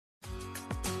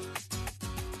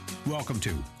Welcome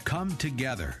to Come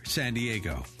Together San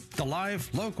Diego, the live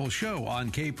local show on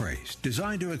K-Praise,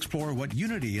 designed to explore what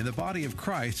unity in the body of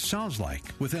Christ sounds like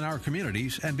within our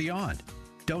communities and beyond.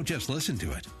 Don't just listen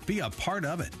to it, be a part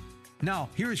of it. Now,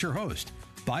 here is your host,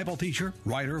 Bible teacher,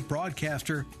 writer,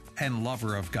 broadcaster, and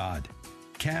lover of God,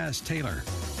 Kaz Taylor.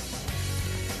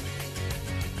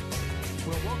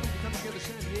 Well, welcome to Come Together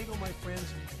San Diego, my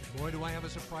friends. Boy, do I have a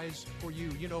surprise for you.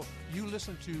 You know, you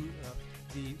listen to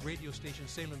the radio station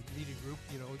Salem Media Group,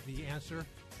 you know, The Answer,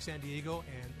 San Diego,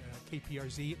 and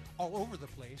KPRZ, all over the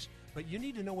place. But you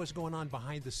need to know what's going on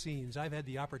behind the scenes. I've had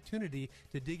the opportunity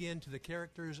to dig into the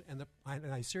characters, and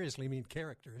I seriously mean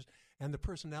characters, and the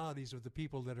personalities of the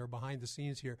people that are behind the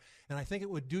scenes here. And I think it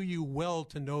would do you well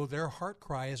to know their heart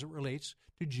cry as it relates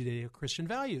to Judeo-Christian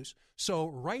values. So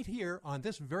right here on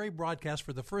this very broadcast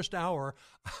for the first hour,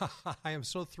 I am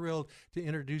so thrilled to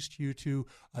introduce you to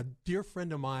a dear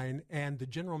friend of mine and the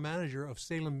general manager of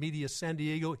Salem Media San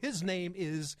Diego. His name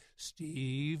is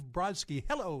Steve Brodsky.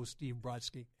 Hello, Steve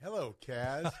Brodsky. Hello,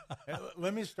 Kaz.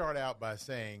 Let me start out by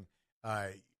saying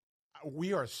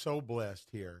we are so blessed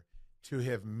here to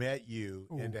have met you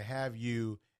and to have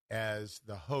you as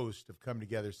the host of Come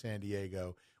Together San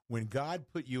Diego. When God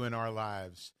put you in our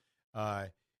lives,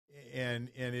 and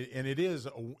it is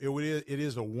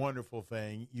a wonderful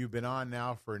thing. You've been on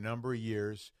now for a number of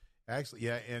years, actually,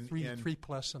 yeah, and three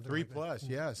plus something. Three like plus, that.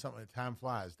 yeah, something. Time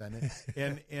flies, doesn't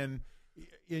it? and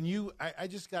you, I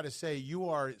just got to say, you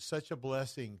are such a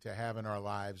blessing to have in our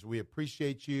lives. We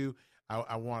appreciate you.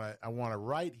 I want to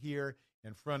right here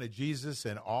in front of Jesus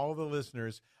and all the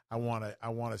listeners, I want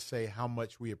to say how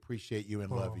much we appreciate you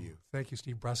and love you. Thank you,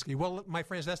 Steve Brodsky. Well, my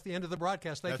friends, that's the end of the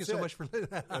broadcast. Thank you so much for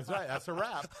that. That's right. That's a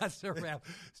wrap. That's a wrap.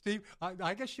 Steve,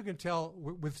 I guess you can tell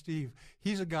with Steve,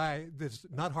 he's a guy that's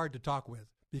not hard to talk with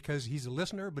because he's a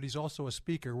listener, but he's also a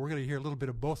speaker. We're going to hear a little bit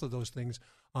of both of those things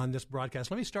on this broadcast.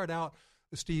 Let me start out,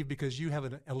 Steve, because you have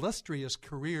an illustrious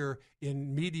career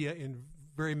in media in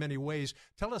very many ways.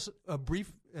 Tell us a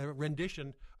brief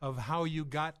rendition of how you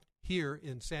got here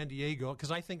in San Diego,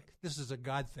 because I think this is a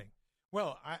God thing.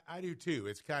 Well, I do too.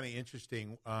 It's kind of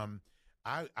interesting.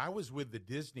 I was with the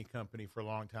Disney company for a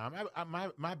long time.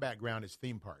 My background is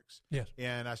theme parks. Yes.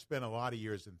 And I spent a lot of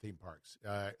years in theme parks.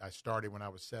 I started when I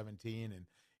was 17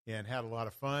 and had a lot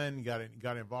of fun,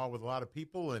 got involved with a lot of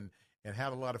people and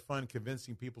had a lot of fun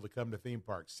convincing people to come to theme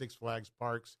parks, Six Flags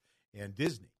Parks and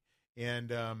Disney.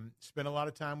 And spent a lot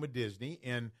of time with Disney.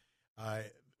 And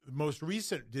the most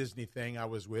recent Disney thing I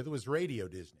was with was Radio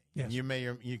Disney. Yes.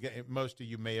 And most of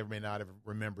you may or may not have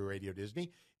remember Radio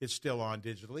Disney. It's still on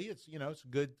digitally. It's it's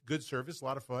a good service, a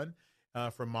lot of fun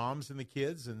for moms and the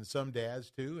kids and some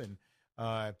dads too.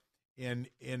 And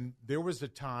there was a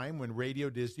time when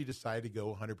Radio Disney decided to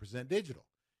go 100% digital,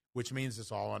 which means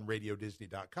it's all on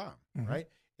radiodisney.com, right?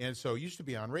 And so it used to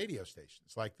be on radio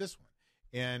stations like this one.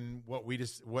 And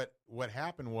what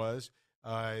happened was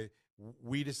I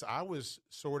was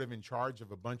sort of in charge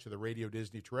of a bunch of the Radio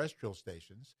Disney terrestrial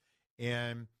stations,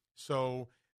 and so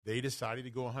they decided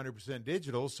to go 100%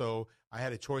 digital. So I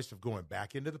had a choice of going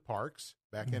back into the parks,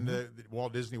 back into the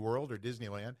Walt Disney World or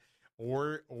Disneyland,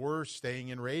 or staying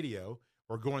in radio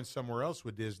or going somewhere else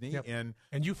with Disney. Yep. And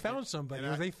you found somebody,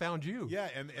 or they found you. Yeah,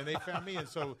 and they found me. And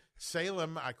so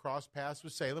Salem, I crossed paths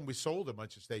with Salem. We sold a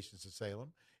bunch of stations to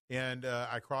Salem. And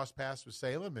I crossed paths with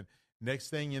Salem, and next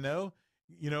thing you know,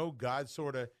 God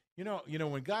sort of,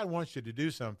 when God wants you to do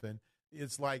something,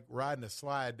 it's like riding a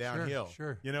slide downhill.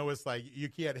 Sure. It's like you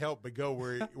can't help but go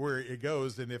where it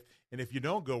goes, and if you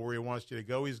don't go where He wants you to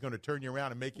go, He's going to turn you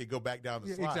around and make you go back down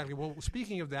the slide. Exactly. Well,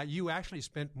 speaking of that, you actually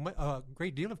spent a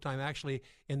great deal of time actually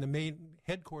in the main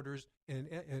headquarters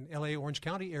in L.A. Orange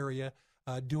County area.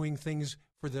 Doing things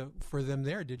for them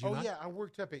there, did you not? Oh yeah, I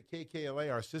worked up at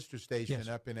KKLA, our sister station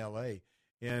up in LA,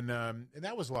 and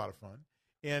that was a lot of fun.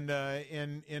 And I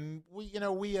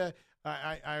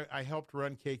helped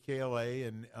run KKLA,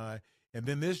 and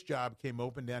then this job came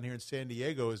open down here in San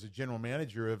Diego as a general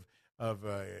manager of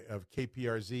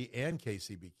KPRZ and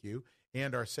KCBQ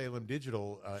and our Salem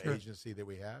Digital agency that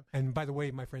we have. And by the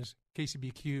way, my friends,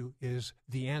 KCBQ is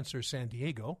The Answer San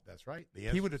Diego. That's right.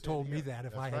 He would have told me that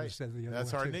if I hadn't said the other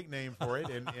That's one, our too. nickname for it.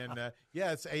 And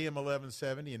it's AM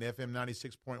 1170 and FM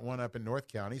 96.1 up in North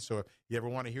County. So if you ever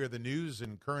want to hear the news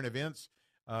and current events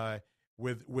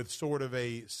with sort of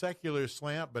a secular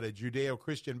slant but a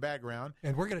Judeo-Christian background.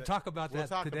 And we're going to talk about that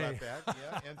today. We'll talk about that,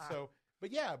 yeah. And so...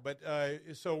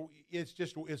 so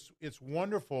it's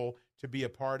wonderful to be a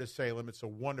part of Salem. It's a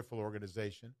wonderful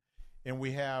organization, and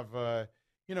we have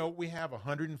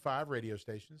 105 radio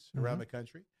stations around the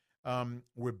country.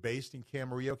 We're based in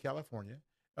Camarillo, California.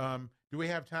 Do we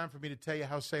have time for me to tell you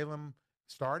how Salem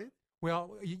started?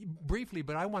 Well, briefly,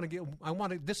 but I want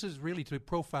to. This is really to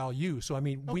profile you. So, I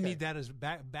mean, we need that as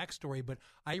backstory, but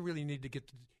I really need to get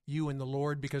to you and the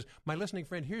Lord, because my listening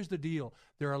friend, here's the deal.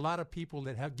 There are a lot of people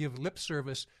that give lip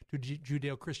service to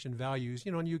Judeo-Christian values,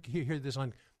 and you hear this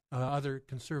on other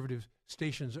conservative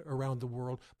stations around the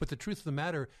world. But the truth of the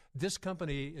matter, this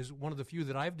company is one of the few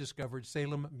that I've discovered,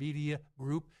 Salem Media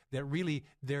Group, that really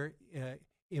they're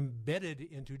embedded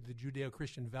into the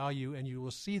Judeo-Christian value, and you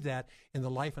will see that in the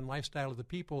life and lifestyle of the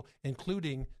people,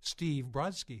 including Steve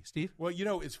Brodsky. Steve? Well,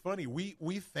 it's funny.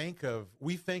 We think of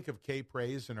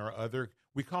K-Praise and our other,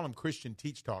 we call them Christian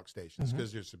teach talk stations,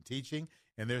 because there's some teaching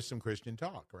and there's some Christian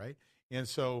talk, right? And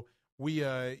so we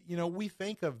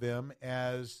think of them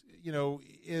as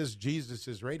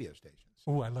Jesus's radio stations.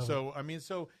 Oh, I love it. So I mean,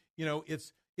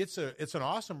 it's an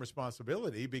awesome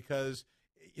responsibility, because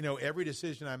every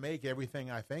decision I make, everything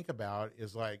I think about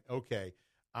is like, okay,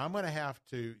 I'm going to have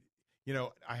to,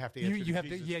 I have to answer you have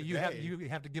Jesus to, today. you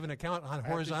have to give an account on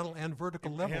horizontal and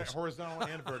vertical levels. Horizontal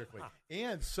and vertically.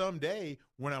 And someday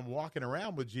when I'm walking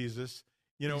around with Jesus,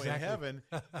 in heaven,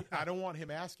 I don't want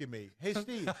him asking me, "Hey,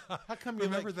 Steve, how come you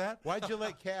remember that? Why'd you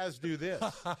let Kaz do this?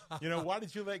 Why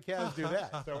did you let Kaz do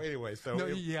that?" So anyway,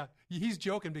 he's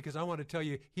joking, because I want to tell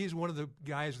you, he's one of the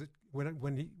guys that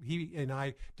when he and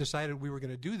I decided we were going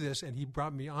to do this, and he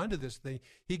brought me onto this thing,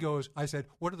 he goes, I said,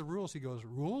 "What are the rules?" He goes,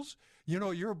 "Rules?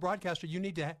 You're a broadcaster. You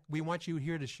need to. We want you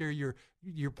here to share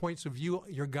your points of view,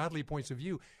 your godly points of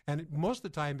view." And most of the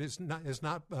time, it's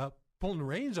not pulling the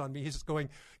reins on me. He's just going,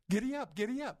 giddy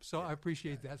up. So I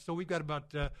appreciate that. So we've got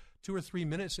about 2 or 3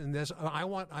 minutes in this. I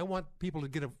want people to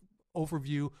get an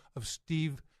overview of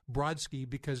Steve Brodsky,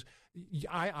 because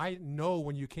I know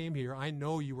when you came here, I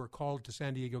know you were called to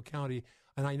San Diego County,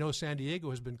 and I know San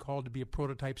Diego has been called to be a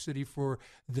prototype city for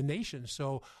the nation.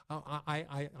 So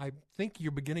I think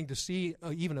you're beginning to see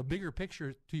even a bigger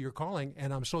picture to your calling,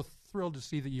 and I'm so thrilled to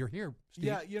see that you're here, Steve.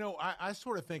 Yeah, I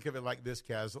sort of think of it like this,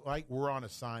 Kaz, like we're on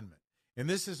assignment. And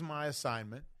this is my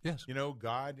assignment. Yes.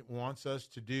 God wants us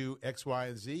to do X, Y,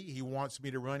 and Z. He wants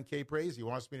me to run K-Praise. He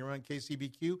wants me to run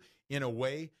KCBQ in a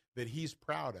way that he's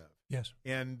proud of. Yes.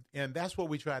 And that's what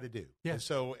we try to do. Yes. And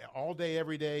so all day,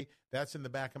 every day, that's in the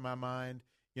back of my mind,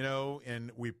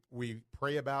 and we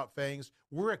pray about things.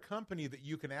 We're a company that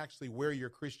you can actually wear your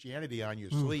Christianity on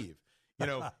your sleeve.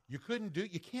 You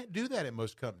can't do that at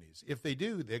most companies. If they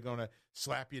do, they're going to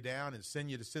slap you down and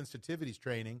send you to sensitivities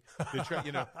training to try,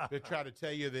 to try to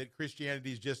tell you that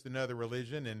Christianity is just another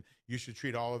religion and you should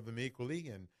treat all of them equally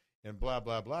and blah,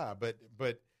 blah, blah.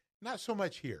 But not so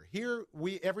much here. Here,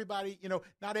 everybody,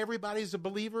 not everybody's a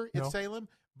believer at Salem,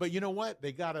 but you know what?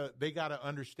 They gotta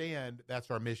understand that's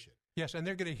our mission. Yes, and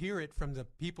they're going to hear it from the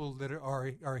people that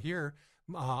are here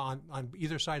on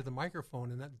either side of the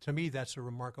microphone, and to me, that's a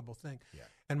remarkable thing. Yeah.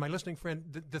 And my listening friend,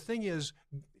 the thing is,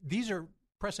 these are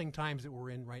pressing times that we're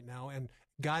in right now, and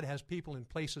God has people in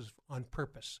places on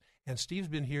purpose. And Steve's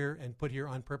been here and put here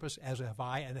on purpose, as have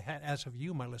I, and as have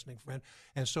you, my listening friend.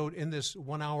 And so in this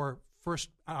first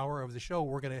hour of the show,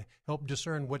 we're going to help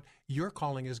discern what your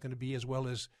calling is going to be, as well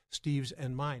as Steve's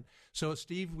and mine. So,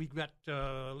 Steve, we've got,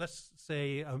 let's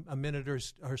say, a minute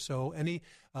or so. Any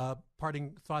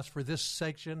parting thoughts for this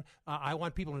section? I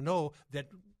want people to know that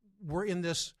we're in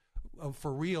this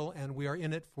for real, and we are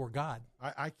in it for God.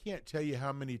 I can't tell you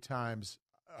how many times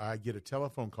I get a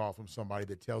telephone call from somebody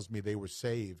that tells me they were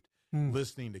saved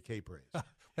listening to K-Praise.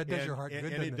 That does your heart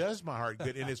good, and it does my heart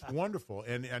good, and it's wonderful.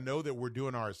 And I know that we're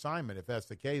doing our assignment if that's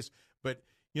the case. But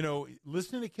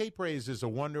listening to K-Praise is a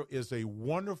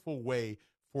wonderful way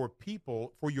for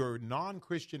people, for your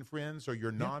non-Christian friends or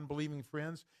your non-believing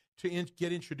friends, to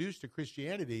get introduced to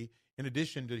Christianity in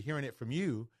addition to hearing it from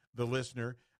you, the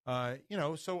listener.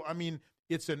 So I mean,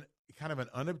 it's kind of an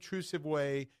unobtrusive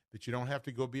way that you don't have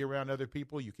to go be around other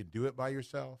people. You can do it by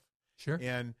yourself. Sure.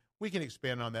 And we can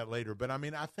expand on that later. But I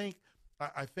mean, I think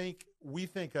we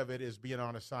think of it as being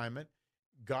on assignment.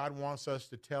 God wants us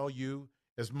to tell you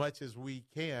as much as we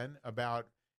can about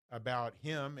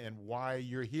him and why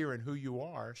you're here and who you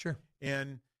are. Sure.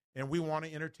 And we want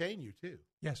to entertain you too.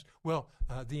 Yes. Well,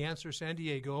 The Answer San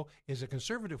Diego is a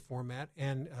conservative format,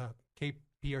 and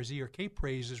KPRZ or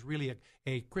K-Praise is really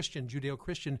a Christian,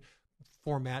 Judeo-Christian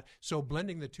format. So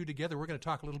blending the two together, we're going to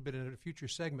talk a little bit in a future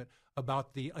segment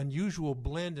about the unusual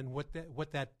blend and what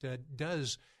that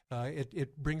does.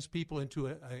 It brings people into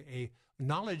a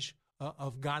knowledge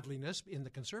of godliness in the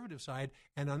conservative side,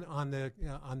 and on the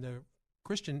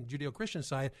Christian, Judeo-Christian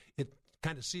side, it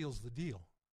kind of seals the deal.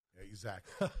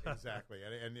 Exactly.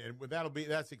 And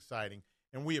that's exciting.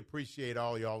 And we appreciate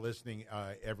all y'all listening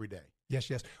every day. Yes.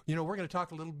 We're going to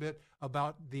talk a little bit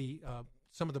about the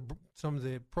some of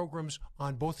the programs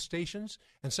on both stations,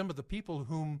 and some of the people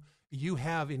whom you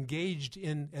have engaged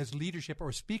in as leadership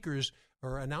or speakers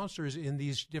or announcers in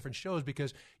these different shows,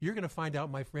 because you're going to find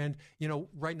out, my friend,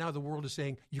 right now the world is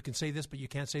saying you can say this, but you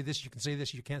can't say this, you can say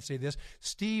this, you can't say this.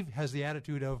 Steve has the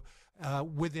attitude of,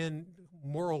 within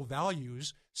moral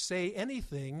values, say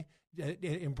anything,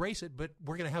 embrace it, but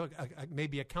we're going to have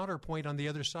maybe a counterpoint on the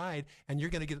other side, and you're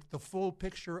going to get the full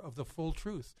picture of the full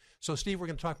truth. So, Steve, we're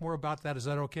going to talk more about that. Is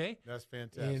that okay? That's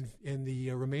fantastic. In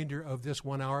the remainder of this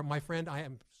 1 hour. My friend, I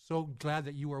am so glad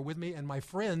that you are with me. And my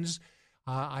friends,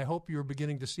 I hope you're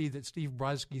beginning to see that Steve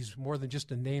Brodsky is more than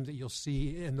just a name that you'll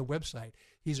see in the website.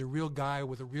 He's a real guy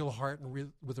with a real heart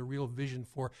and with a real vision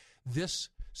for this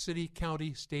city,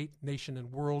 county, state, nation,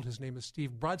 and world. His name is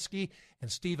Steve Brodsky,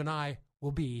 and Steve and I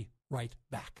will be right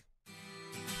back.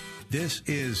 This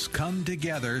is Come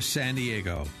Together San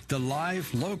Diego, the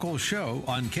live local show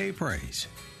on K-Praise.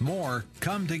 More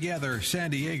Come Together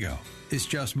San Diego is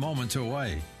just moments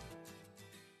away.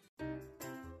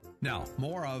 Now,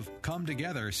 more of Come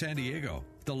Together San Diego,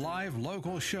 the live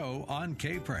local show on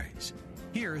K-Praise.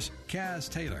 Here's Kaz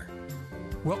Taylor.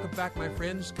 Welcome back, my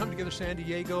friends. Come Together San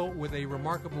Diego with a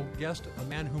remarkable guest, a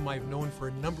man whom I've known for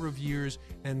a number of years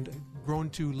and grown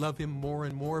to love him more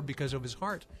and more because of his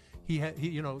heart.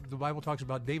 The Bible talks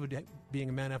about David being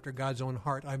a man after God's own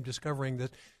heart. I'm discovering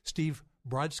that Steve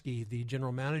Brodsky, the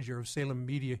general manager of Salem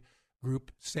Media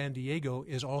Group San Diego,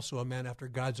 is also a man after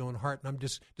God's own heart. And I'm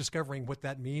just discovering what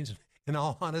that means. In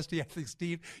all honesty, I think,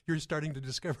 Steve, you're starting to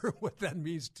discover what that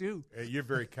means, too. You're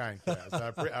very kind, Kaz.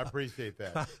 I appreciate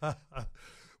that.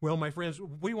 Well, my friends,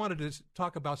 we wanted to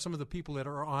talk about some of the people that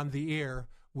are on the air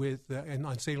with and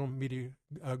on Salem Media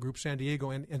Group San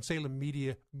Diego and Salem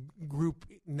Media Group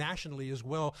nationally as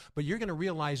well. But you're going to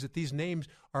realize that these names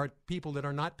are people that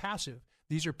are not passive.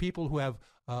 These are people who have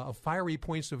fiery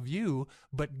points of view,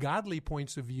 but godly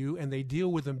points of view, and they deal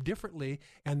with them differently.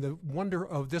 And the wonder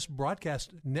of this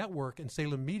broadcast network and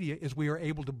Salem Media is we are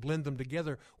able to blend them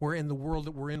together, where in the world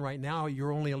that we're in right now,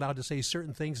 you're only allowed to say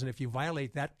certain things, and if you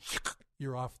violate that,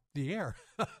 you're off the air.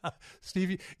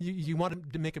 Steve, you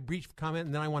wanted to make a brief comment,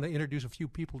 and then I want to introduce a few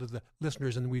people to the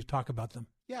listeners, and we talk about them.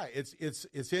 Yeah, it's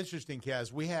interesting,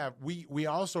 Kaz. We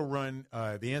also run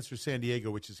The Answer San Diego,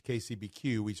 which is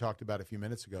KCBQ. We talked about a few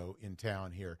minutes ago in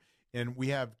town here, and we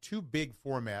have two big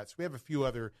formats. We have a few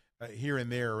other here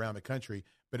and there around the country,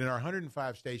 but in our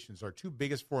 105 stations, our two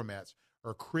biggest formats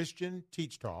are Christian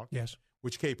Teach Talk, yes,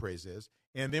 which K-Praise is,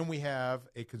 and then we have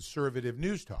a conservative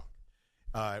news talk,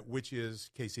 which is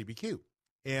KCBQ,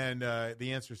 and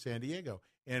The Answer San Diego.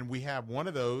 And we have one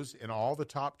of those in all the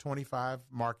top 25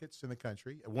 markets in the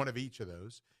country, one of each of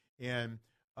those. And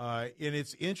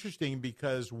it's interesting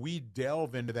because we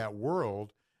delve into that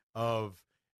world of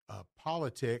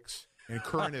politics and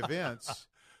current events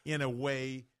in a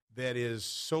way that is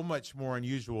so much more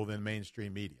unusual than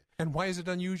mainstream media. And why is it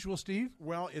unusual, Steve?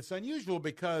 Well, it's unusual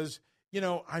because,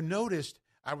 I noticed,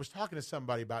 I was talking to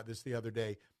somebody about this the other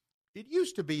day. It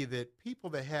used to be that people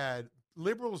that had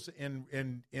liberals and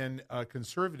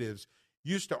conservatives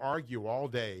used to argue all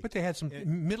day. But they had some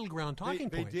middle ground talking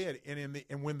points. They did.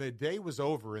 And when the day was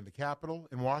over in the Capitol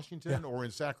in Washington or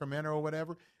in Sacramento or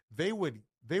whatever, they would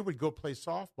go play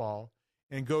softball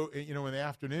and go, in the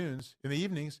afternoons, in the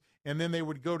evenings, and then they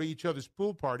would go to each other's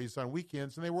pool parties on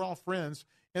weekends, and they were all friends,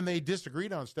 and they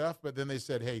disagreed on stuff, but then they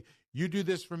said, hey, you do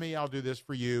this for me, I'll do this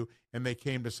for you, and they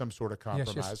came to some sort of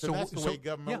compromise. Yes. So that's the way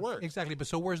government works. Exactly, but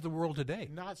so where's the world today?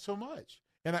 Not so much.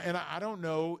 And I don't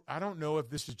know if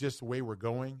this is just the way we're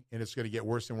going, and it's going to get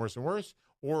worse and worse and worse,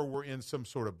 or we're in some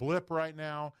sort of blip right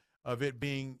now of it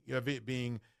being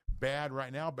bad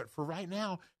right now. But for right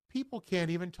now, people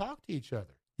can't even talk to each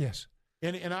other. Yes.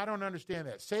 And I don't understand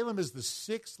that. Salem is the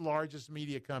 6th largest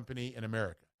media company in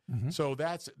America. Mm-hmm. So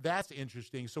that's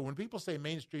interesting. So when people say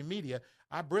mainstream media,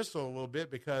 I bristle a little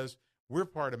bit because we're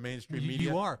part of mainstream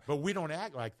media. You are. But we don't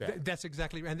act like that. That's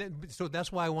exactly right. So that's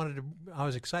why I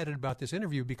was excited about this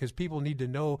interview, because people need to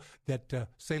know that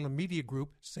Salem Media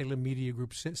Group, Salem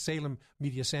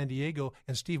Media San Diego,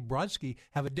 and Steve Brodsky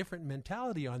have a different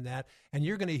mentality on that. And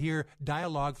you're going to hear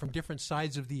dialogue from different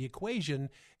sides of the equation,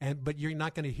 but you're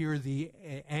not going to hear the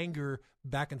anger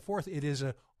back and forth. It is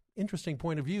a interesting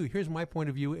point of view. Here's my point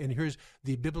of view, and here's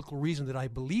the biblical reason that I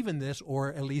believe in this,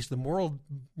 or at least the moral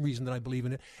reason that I believe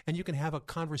in it. And you can have a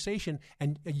conversation,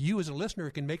 and you as a listener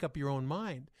can make up your own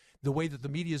mind. The way that the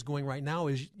media is going right now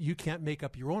is you can't make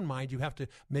up your own mind. You have to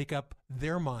make up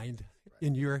their mind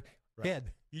in your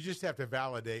head. You just have to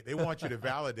validate. They want you to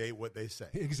validate what they say.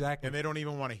 Exactly. And they don't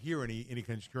even want to hear any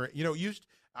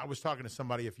I was talking to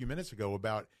somebody a few minutes ago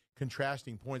about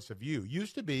contrasting points of view.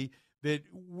 Used to be that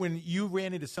when you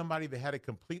ran into somebody that had a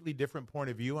completely different point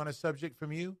of view on a subject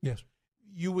from you, Yes.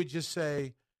 you would just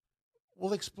say,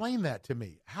 well, explain that to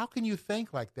me. How can you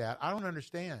think like that? I don't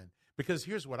understand. Because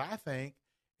here's what I think,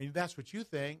 and that's what you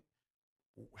think.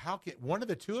 How can one of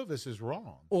the two of us is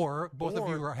wrong? Or both of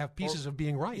you have pieces of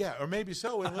being right. Yeah, or maybe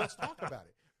so, and let's talk about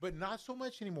it. But not so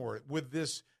much anymore with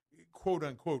this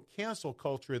quote-unquote cancel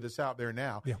culture that's out there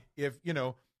now. Yeah.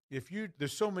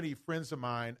 There's so many friends of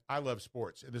mine, I love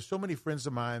sports, and there's so many friends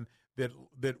of mine that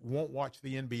won't watch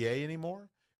the NBA anymore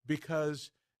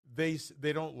because they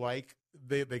don't like,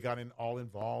 they got all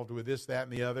involved with this, that,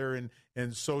 and the other,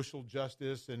 and social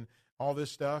justice and all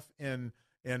this stuff, and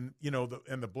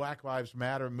the Black Lives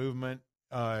Matter movement,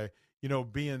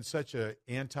 being such a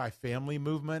anti-family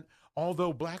movement.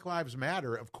 Although Black Lives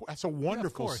Matter, of course, that's a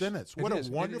wonderful sentence. What a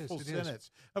wonderful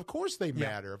sentence. Of course they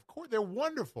matter. Of course they're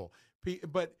wonderful.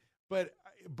 But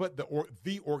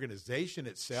the organization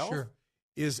itself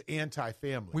is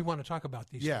anti-family. We want to talk about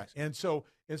these things. And so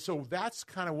that's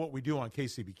kind of what we do on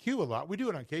KCBQ a lot. We do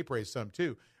it on K-Praise some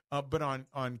too. But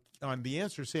on The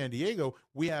Answer San Diego,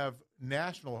 we have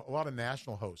a lot of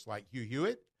national hosts like Hugh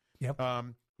Hewitt,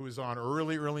 who is on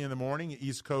early in the morning,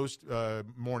 East Coast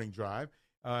morning drive.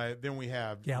 Then we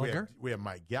have Gallagher. We have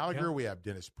Mike Gallagher. Yep. We have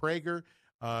Dennis Prager.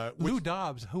 Lou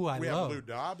Dobbs, who I love. We have Lou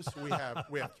Dobbs.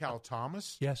 We have Cal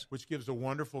Thomas, yes, which gives a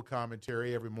wonderful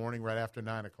commentary every morning right after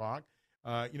 9 o'clock.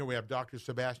 We have Dr.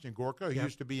 Sebastian Gorka, who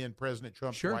used to be in President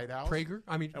Trump's White House. Prager.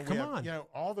 I mean, come on.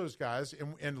 All those guys.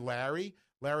 And Larry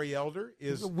Elder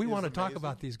is. We want to amazing. talk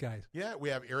about these guys. Yeah, we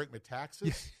have Eric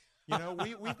Metaxas.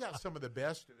 We've got some of the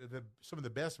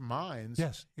best minds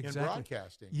in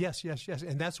broadcasting. Yes.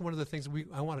 And that's one of the things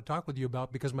I want to talk with you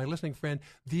about, because my listening friend,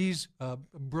 these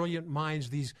brilliant minds,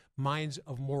 these minds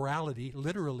of morality,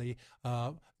 literally,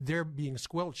 they're being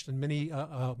squelched in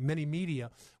many media.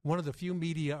 One of the few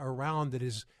media around that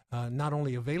is not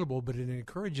only available, but it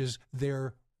encourages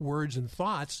their words and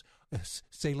thoughts.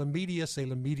 Salem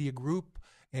Media Group,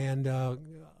 and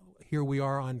here we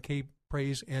are on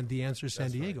Praise and The Answer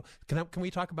San Diego. Right. Can we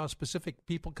talk about specific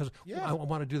people? Because I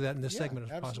want to do that in this segment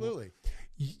if absolutely.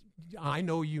 possible. I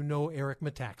know you know Eric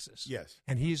Metaxas. Yes.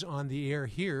 And he's on the air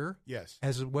here. Yes.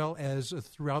 As well as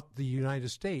throughout the United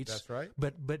States. That's right.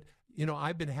 But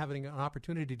I've been having an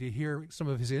opportunity to hear some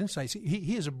of his insights.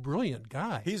 He is a brilliant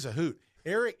guy. He's a hoot.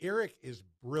 Eric is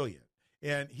brilliant.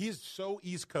 And he's so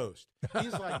East Coast.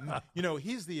 He's like,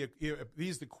 he's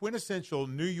the quintessential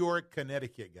New York,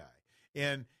 Connecticut guy.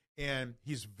 And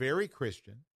he's very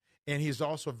Christian, and he's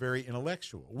also very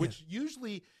intellectual, which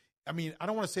usually, I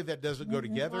don't want to say that doesn't go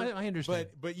together. I understand.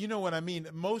 But you know what I mean?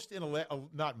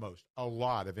 A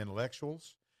lot of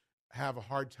intellectuals have a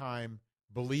hard time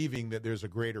believing that there's a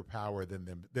greater power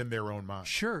than their own mind.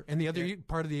 Sure. And the other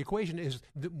part of the equation is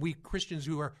that we Christians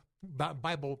who are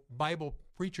Bible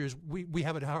preachers, we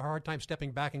have a hard time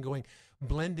stepping back and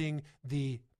blending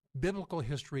the biblical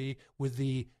history with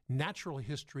the natural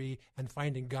history and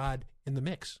finding God in the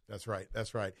mix. That's right.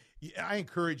 I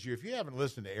encourage you, if you haven't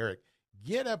listened to Eric,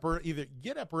 get up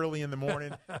early in the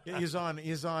morning. He's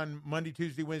on Monday,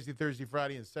 Tuesday, Wednesday, Thursday,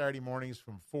 Friday, and Saturday mornings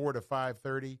from 4 to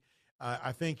 5:30.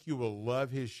 I think you will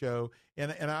love his show,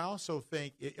 and I also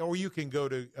think, or you can go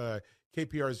to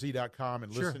kprz.com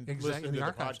and listen to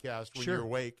the podcast when you're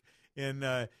awake.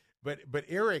 And but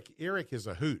Eric is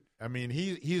a hoot.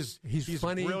 He's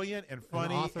funny, brilliant and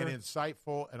funny and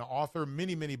insightful, an author,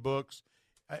 many books.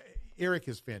 Eric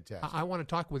is fantastic. I want to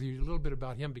talk with you a little bit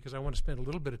about him, because I want to spend a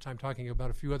little bit of time talking about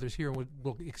a few others here, and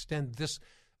we'll extend this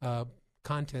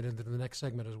content into the next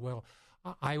segment as well.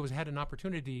 I had an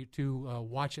opportunity to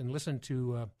watch and listen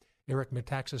to Eric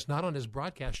Metaxas, not on his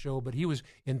broadcast show, but he was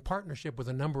in partnership with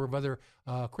a number of other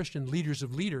Christian leaders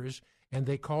of leaders, and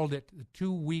they called it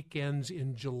 2 Weekends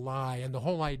in July. And the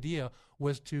whole idea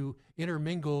was to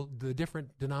intermingle the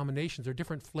different denominations or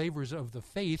different flavors of the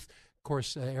faith. Of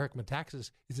course, Eric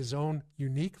Metaxas is his own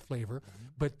unique flavor,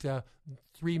 but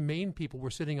three main people were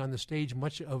sitting on the stage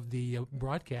much of the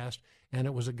broadcast, and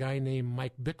it was a guy named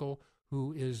Mike Bickle,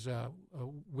 who is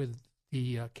with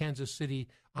the Kansas City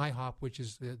IHOP, which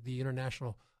is the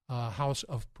International House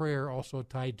of Prayer, also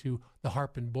tied to the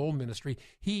Harp and Bowl Ministry.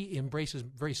 He embraces,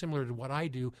 very similar to what I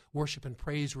do, worship and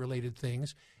praise related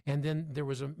things. And then there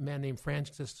was a man named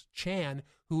Francis Chan,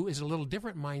 who is a little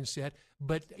different mindset,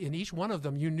 but in each one of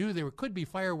them, you knew there could be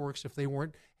fireworks if they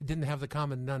didn't have the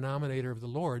common denominator of the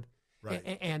Lord.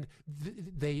 Right. And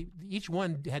they each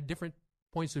one had different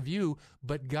points of view,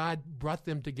 but God brought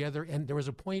them together. And there was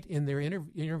a point in their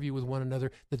interview with one another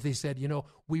that they said,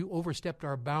 we overstepped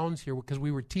our bounds here because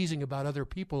we were teasing about other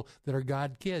people that are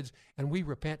God kids, and we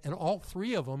repent. And all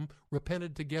three of them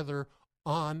repented together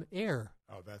on air.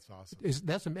 Oh, that's awesome.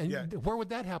 Where would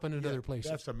that happen in other places?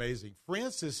 That's amazing.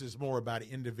 Francis is more about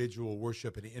individual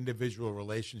worship and individual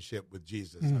relationship with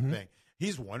Jesus, I think.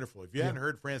 He's wonderful. If you haven't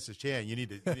heard Francis Chan, you need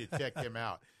to check him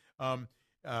out.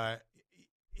 I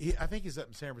think he's up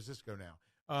in San Francisco now.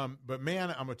 But,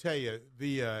 man, I'm going to tell you,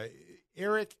 the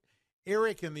Eric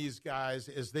and these guys,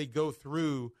 as they go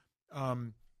through,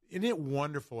 isn't it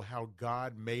wonderful how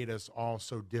God made us all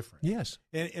so different? Yes.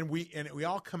 And we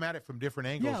all come at it from different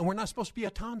angles. Yeah, and we're not supposed to be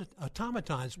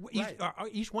automatons. Right.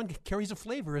 Each one carries a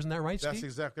flavor, isn't that right, Steve? That's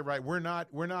exactly right. We're not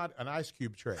an ice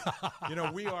cube tray.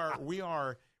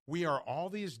 We are all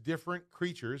these different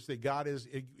creatures that God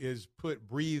is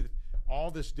breathed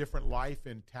all this different life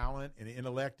and talent and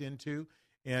intellect into.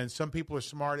 And some people are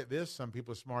smart at this, some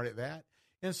people are smart at that.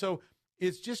 And so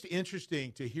it's just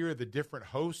interesting to hear the different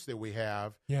hosts that we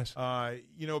have. Yes.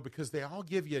 Because they all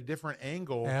give you a different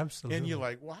angle. Absolutely. And you're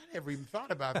like, well, I never even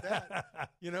thought about that.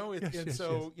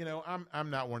 I'm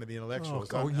not one of the intellectuals.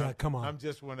 Come on. I'm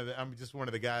just one of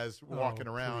the guys walking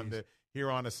around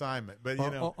here on assignment. But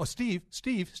Steve.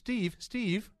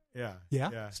 Yeah.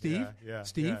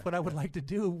 Steve. What I would like to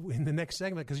do in the next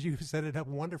segment, because you set it up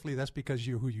wonderfully. That's because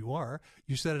you're who you are.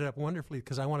 You set it up wonderfully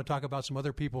because I want to talk about some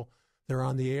other people that are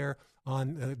on the air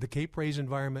on the Cape Praise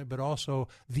environment, but also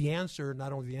The Answer,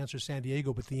 not only The Answer San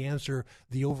Diego, but The Answer,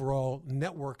 the overall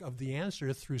network of The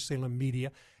Answer through Salem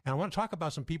Media. And I want to talk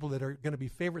about some people that are going to be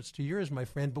favorites to yours, my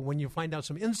friend, but when you find out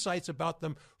some insights about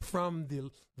them from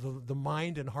the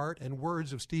mind and heart and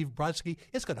words of Steve Brodsky,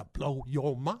 it's going to blow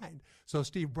your mind. So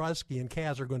Steve Brodsky and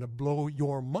Kaz are going to blow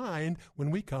your mind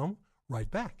when we come right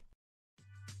back.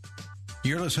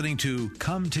 You're listening to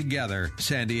Come Together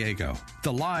San Diego,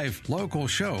 the live local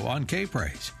show on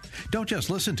K-Praise. Don't just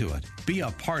listen to it, be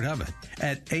a part of it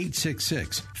at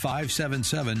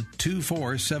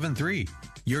 866-577-2473.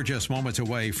 You're just moments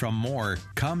away from more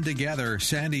Come Together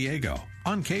San Diego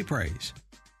on K-Praise.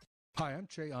 Hi, I'm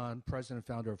Che Ahn, President and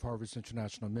Founder of Harvest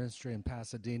International Ministry in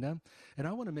Pasadena, and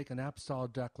I want to make an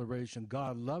apostolic declaration.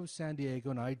 God loves San Diego,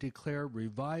 and I declare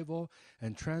revival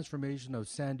and transformation of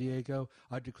San Diego.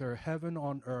 I declare heaven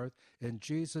on earth in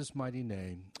Jesus' mighty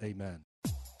name. Amen.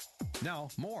 Now,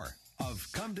 more of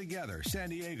Come Together San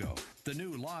Diego, the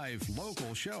new live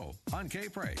local show on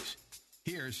K-Praise.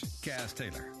 Here's Kaz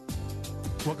Taylor.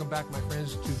 Welcome back, my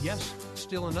friends, to,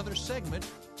 still another segment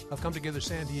of Come Together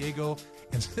San Diego.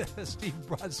 And Steve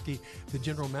Brodsky, the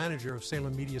general manager of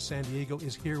Salem Media San Diego,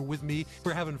 is here with me.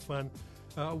 We're having fun.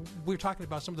 We're talking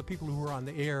about some of the people who are on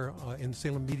the air in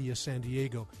Salem Media San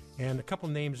Diego. And a couple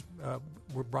names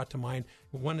were brought to mind.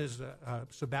 One is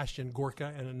Sebastian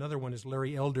Gorka, and another one is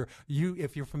Larry Elder.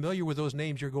 If you're familiar with those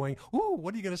names, you're going, ooh,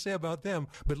 what are you going to say about them?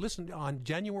 But listen, on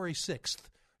January 6th,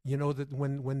 you know that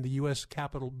when the U.S.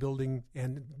 Capitol building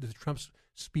and the Trump's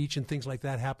speech and things like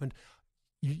that happened,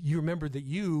 you remember that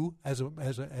you, as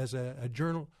a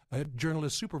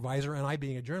journalist supervisor, and I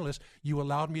being a journalist, you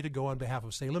allowed me to go on behalf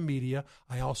of Salem Media.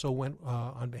 I also went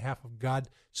on behalf of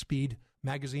Godspeed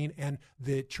Magazine and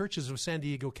the churches of San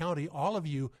Diego County. All of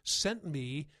you sent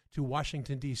me to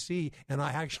Washington, D.C., and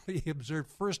I actually observed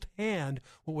firsthand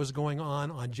what was going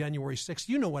on January 6th.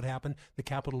 You know what happened, the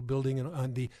Capitol building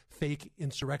and the fake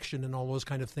insurrection and all those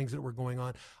kind of things that were going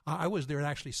on. I was there and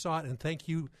actually saw it, and thank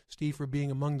you, Steve, for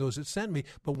being among those that sent me.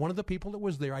 But one of the people that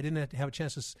was there, I didn't have a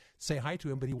chance to say hi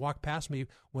to him, but he walked past me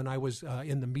when I was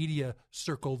in the media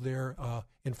circle there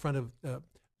in front of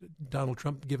Donald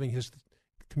Trump giving his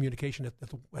communication at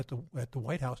the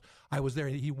White House. I was there,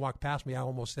 and he walked past me. I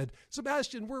almost said,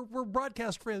 "Sebastian, we're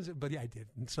broadcast friends," but yeah, I did.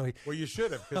 And so you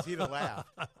should have, because he'd have laughed.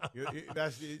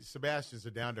 Sebastian's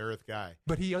a down to earth guy.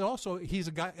 But he's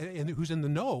a guy who's in the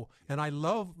know, and I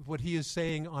love what he is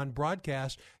saying on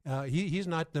broadcast. He's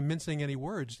not mincing any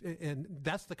words, and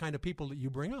that's the kind of people that you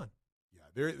bring on.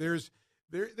 Yeah, there's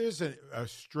a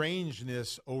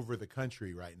strangeness over the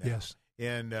country right now. Yes,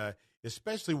 and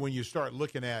especially when you start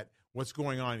looking at what's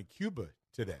going on in Cuba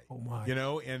today. Oh my!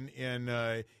 And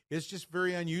it's just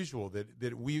very unusual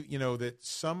that we, that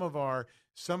some of our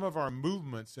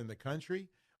movements in the country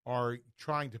are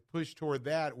trying to push toward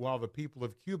that, while the people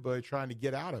of Cuba are trying to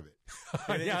get out of it.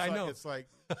 I know. It's like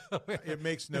it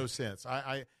makes no sense.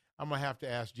 I'm gonna have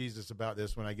to ask Jesus about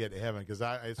this when I get to heaven, because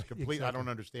it's complete. Exactly. I don't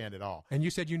understand it all. And you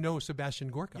said you know Sebastian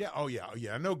Gorka. Yeah. Oh yeah.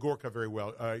 I know Gorka very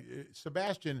well.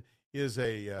 Sebastian is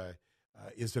an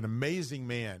amazing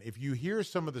man. If you hear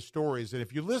some of the stories, and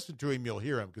if you listen to him, you'll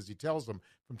hear him, because he tells them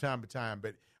from time to time.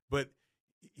 But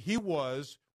he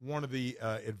was one of the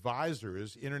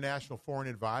international foreign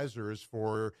advisors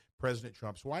for President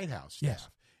Trump's White House staff. Yes.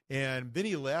 And then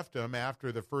he left them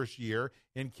after the first year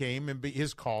and came, and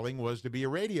his calling was to be a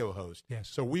radio host. Yes.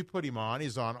 So we put him on.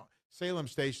 He's on Salem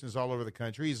stations all over the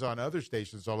country. He's on other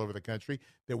stations all over the country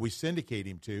that we syndicate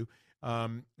him to.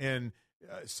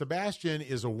 Sebastian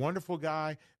is a wonderful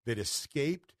guy that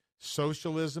escaped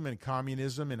socialism and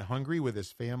communism in Hungary with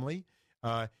his family.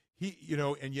 And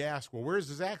you ask, well, where's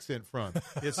his accent from?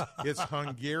 It's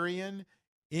Hungarian,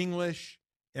 English,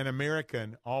 and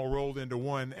American all rolled into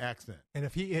one accent. And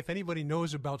if anybody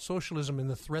knows about socialism and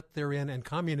the threat therein and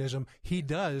communism, he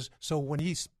does. So when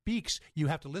he speaks, you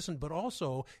have to listen. But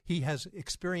also, he has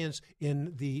experience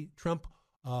in the Trump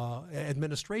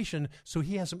administration, so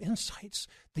he has some insights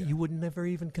that you would never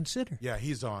even consider. Yeah,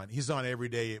 he's on every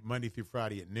day, Monday through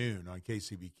Friday at noon on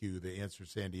KCBQ, The Answer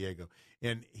San Diego,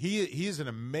 and he's an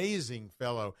amazing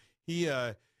fellow. He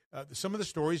some of the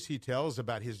stories he tells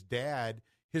about his dad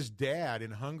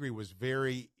in Hungary was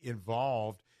very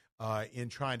involved in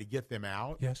trying to get them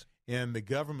out. Yes, and the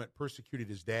government persecuted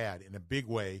his dad in a big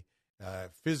way,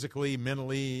 physically,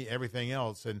 mentally, everything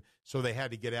else, and so they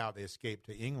had to get out. They escaped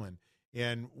to England.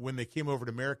 And when they came over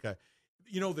to America,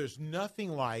 there's nothing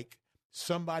like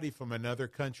somebody from another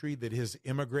country that has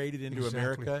immigrated into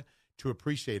America to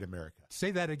appreciate America.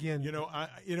 Say that again. I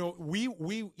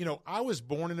was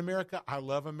born in America. I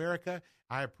love America.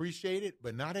 I appreciate it,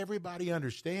 but not everybody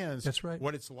understands That's right.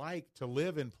 what it's like to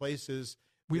live in places.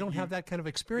 We don't have that kind of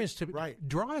experience to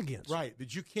draw against. Right,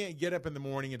 that you can't get up in the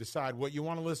morning and decide what you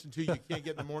want to listen to. You can't get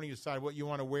in the morning and decide what you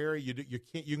want to wear. You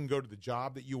can go to the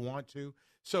job that you want to.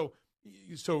 So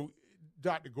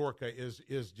Dr. Gorka is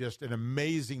just an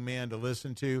amazing man to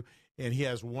listen to, and he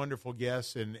has wonderful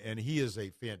guests, and he is a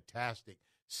fantastic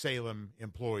Salem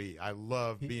employee. I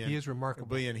love he is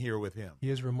remarkable. being here with him.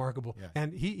 He is remarkable, yeah.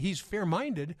 And he's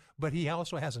fair-minded, but he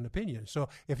also has an opinion. So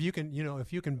if you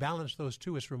can balance those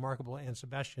two, it's remarkable. And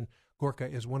Sebastian Gorka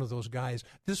is one of those guys.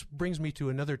 This brings me to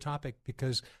another topic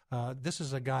because this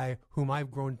is a guy whom I've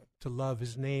grown to love.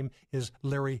 His name is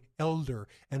Larry Elder.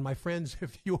 And my friends,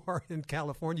 if you are in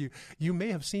California, you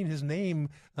may have seen his name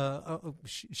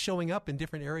showing up in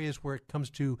different areas where it comes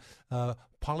to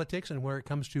politics and where it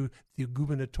comes to the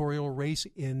gubernatorial race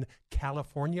in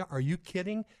California. Are you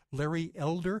kidding? Larry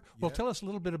Elder? Well, tell us a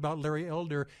little bit about Larry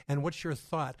Elder and what's your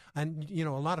thought. And, a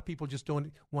lot of people just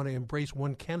don't want to embrace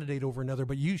one candidate over another,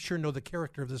 but you sure know the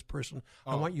character of this person.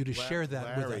 I want you to share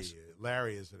that with us.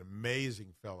 Larry is an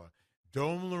amazing fella.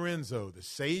 Dome Lorenzo, the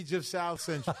sage of South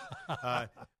Central.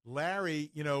 Larry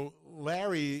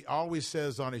always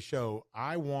says on his show,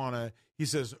 he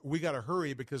says, we got to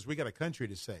hurry because we got a country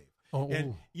to save.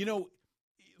 And,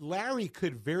 Larry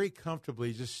could very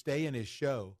comfortably just stay in his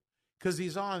show because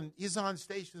he's on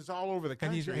stations all over the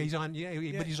country. And he's on,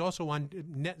 but he's also on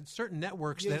certain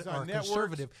networks that are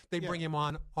conservative. They bring him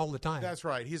on all the time. That's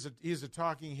right. He's a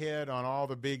talking head on all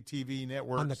the big TV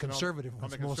networks. On the conservative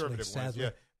ones, mostly, sadly. Yeah,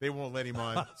 they won't let him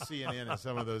on CNN and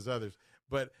some of those others.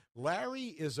 But Larry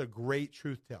is a great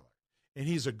truth teller, and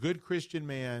he's a good Christian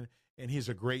man, and he's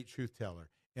a great truth teller.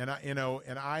 And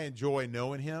I enjoy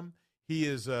knowing him. He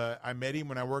is. I met him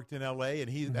when I worked in L.A.,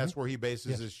 and that's where he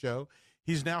bases his show.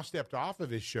 He's now stepped off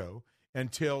of his show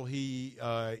until he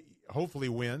hopefully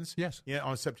wins. Yes.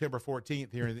 On September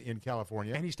 14th here in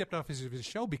California. And he stepped off his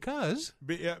show because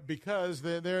their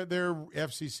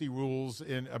FCC rules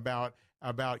about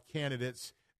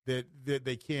candidates that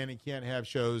they can and can't have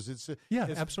shows. It's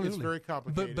absolutely. It's very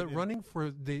complicated. But running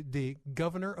for the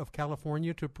governor of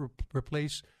California to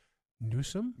replace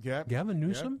Newsom? Gavin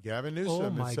Newsom? Yep, Gavin Newsom.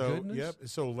 Oh, my goodness. Yep.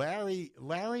 So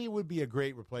Larry would be a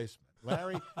great replacement.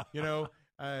 Larry,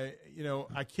 I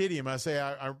kid him. I say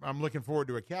I'm looking forward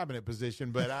to a cabinet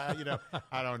position, but I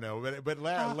don't know. But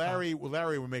Larry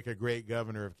would make a great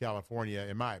governor of California,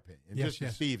 in my opinion, in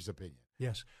Steve's opinion.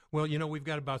 Yes. Well, we've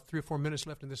got about 3 or 4 minutes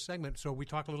left in this segment, so we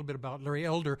talk a little bit about Larry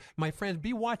Elder. My friends,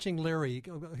 be watching Larry.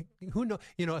 Who know?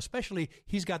 Especially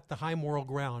he's got the high moral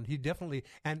ground. He definitely,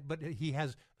 but he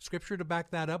has scripture to back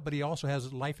that up, but he also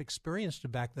has life experience to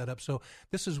back that up. So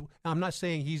I'm not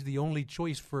saying he's the only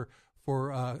choice for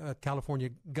a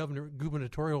California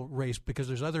gubernatorial race, because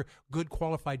there's other good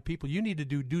qualified people. You need to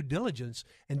do due diligence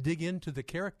and dig into the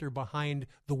character behind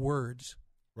the words.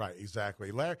 Right,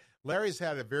 exactly. Larry's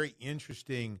had a very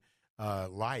interesting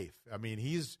life. I mean,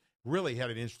 he's really had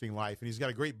an interesting life, and he's got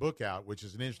a great book out, which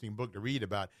is an interesting book to read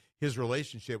about his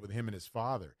relationship with him and his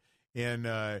father. And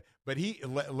but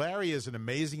Larry is an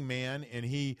amazing man, and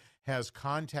he has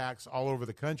contacts all over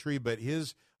the country. But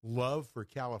his love for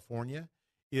California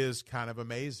is kind of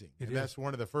amazing. That's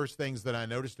one of the first things that I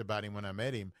noticed about him when I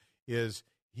met him is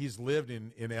he's lived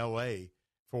in L.A.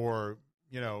 for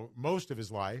most of his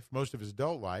life, most of his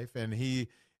adult life, and he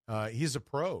he's a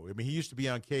pro. I mean, he used to be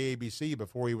on KABC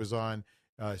before he was on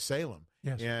Salem.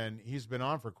 Yes. And he's been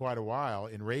on for quite a while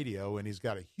in radio, and he's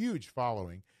got a huge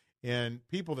following. And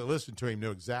people that listen to him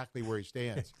know exactly where he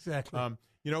stands. Exactly.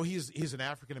 He's an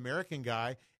African-American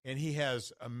guy, and he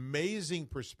has amazing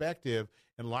perspective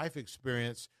and life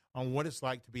experience on what it's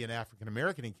like to be an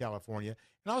African-American in California,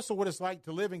 and also what it's like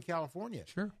to live in California.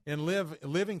 Sure. And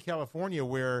live in California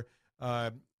where,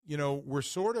 we're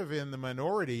sort of in the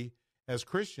minority as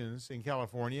Christians in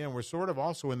California, and we're sort of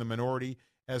also in the minority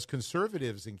as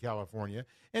conservatives in California.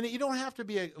 And you don't have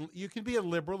to you can be a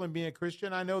liberal and be a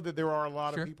Christian. I know that there are a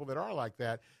lot Sure. of people that are like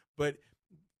that, but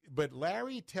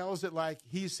Larry tells it like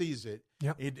he sees it.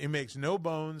 Yep. It makes no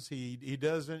bones. He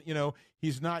doesn't,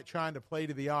 he's not trying to play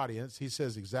to the audience. He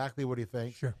says exactly what he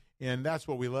thinks. Sure. And that's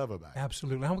what we love about it.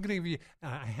 Absolutely. I'm going to give you a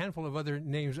handful of other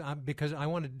names because I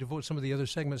want to devote some of the other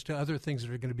segments to other things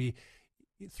that are going to be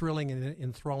thrilling and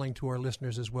enthralling to our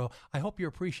listeners as well. I hope you're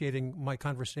appreciating my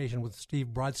conversation with Steve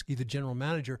Brodsky, the general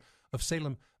manager of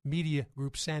Salem Media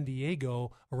Group San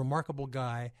Diego, a remarkable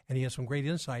guy, and he has some great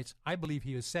insights. I believe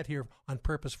he was set here on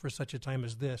purpose for such a time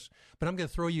as this. But I'm going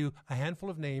to throw you a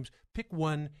handful of names. Pick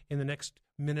one in the next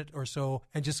minute or so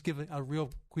and just give a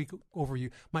real quick overview.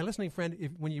 My listening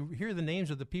friend, when you hear the names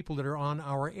of the people that are on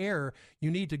our air, you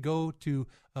need to go to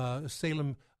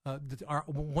Salem.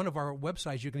 One of our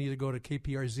websites. You can either go to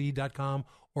kprz.com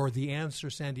or The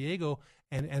Answer San Diego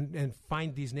and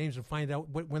find these names and find out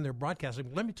when they're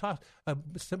broadcasting. Let me talk a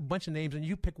bunch of names, and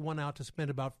you pick one out to spend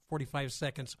about 45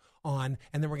 seconds on,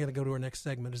 and then we're going to go to our next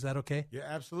segment. Is that okay? Yeah,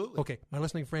 absolutely. Okay, my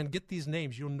listening friend, get these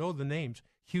names. You'll know the names.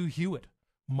 Hugh Hewitt,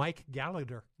 Mike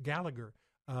Gallagher,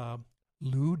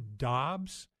 Lou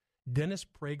Dobbs, Dennis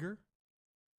Prager,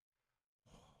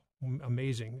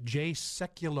 amazing, Jay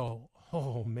Sekulow,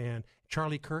 oh man,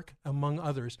 Charlie Kirk, among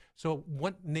others. So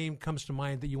what name comes to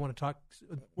mind that you want to talk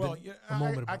a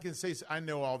moment about? I can say I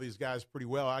know all these guys pretty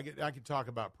well. I can talk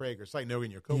about Prager. It's like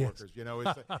knowing your coworkers.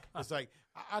 Yes. It's like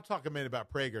I'll talk a minute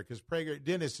about Prager because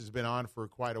Dennis has been on for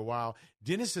quite a while.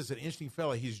 Dennis is an interesting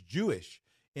fellow. He's Jewish,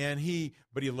 but he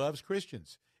loves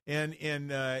Christians. And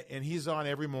he's on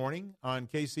every morning on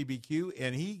KCBQ,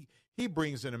 and he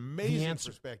brings an amazing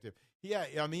perspective. Yeah,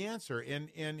 on The Answer,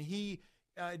 and he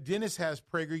Dennis has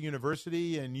Prager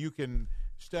University, and you can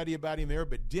study about him there.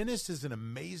 But Dennis is an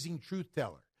amazing truth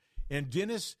teller, and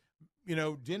Dennis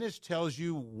tells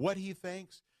you what he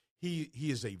thinks. He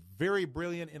is a very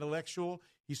brilliant intellectual.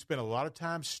 He spent a lot of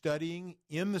time studying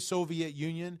in the Soviet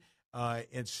Union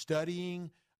and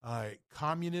studying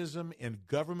communism and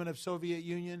government of Soviet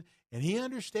Union, and he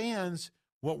understands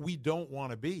what we don't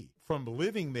want to be from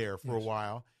living there for a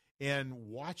while and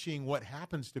watching what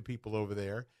happens to people over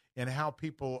there and how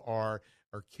people are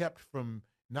kept from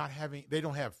they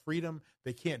don't have freedom.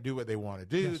 They can't do what they want to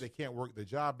do. Yes. They can't work the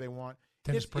job they want.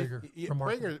 Dennis Prager.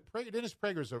 Dennis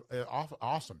Prager's an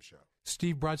awesome show.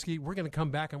 Steve Brodsky, we're going to come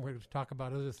back and we're going to talk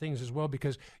about other things as well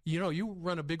because, you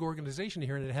run a big organization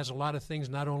here and it has a lot of things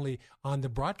not only on the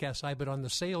broadcast side but on the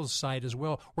sales side as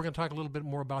well. We're going to talk a little bit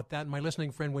more about that. And my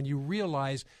listening friend, when you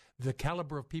realize the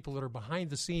caliber of people that are behind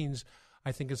the scenes,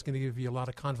 I think it's going to give you a lot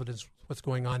of confidence what's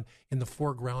going on in the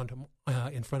foreground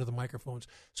in front of the microphones.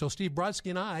 So Steve Brodsky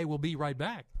and I will be right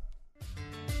back.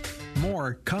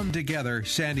 More Come Together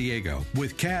San Diego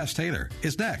with Kaz Taylor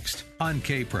is next on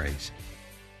K-Praise.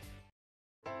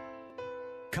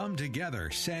 Come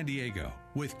Together San Diego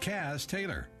with Kaz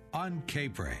Taylor on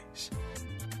K-Praise.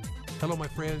 Hello, my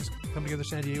friends. Come Together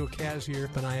San Diego, Kaz here,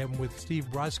 and I am with Steve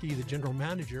Brodsky, the general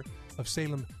manager of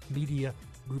Salem Media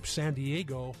Group San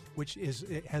Diego, which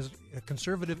has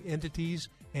conservative entities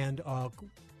and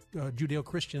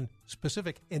Judeo-Christian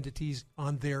specific entities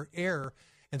on their air.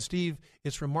 And Steve,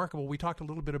 it's remarkable. We talked a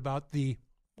little bit about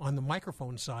on the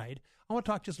microphone side. I want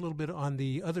to talk just a little bit on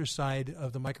the other side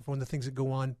of the microphone, the things that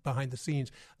go on behind the scenes.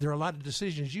 There are a lot of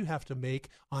decisions you have to make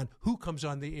on who comes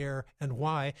on the air and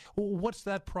why. What's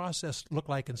that process look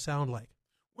like and sound like?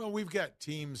 Well, we've got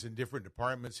teams in different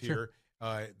departments here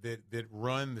that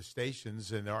run the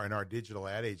stations in our digital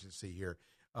ad agency here.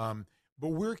 But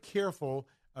we're careful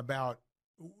about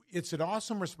it's an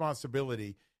awesome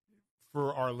responsibility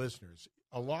for our listeners.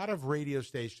 A lot of radio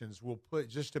stations will put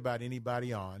just about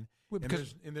anybody on,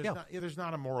 there's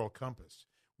not a moral compass.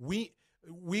 We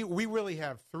really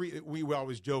have three. We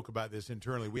always joke about this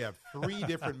internally. We have three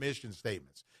different mission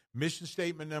statements. Mission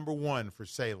statement number one for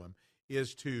Salem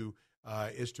is to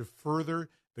further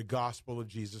the gospel of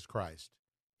Jesus Christ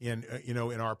in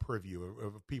our purview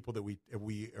of people that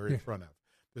we are in front of.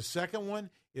 The second one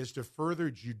is to further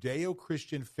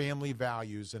Judeo-Christian family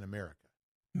values in America.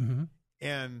 Mm-hmm.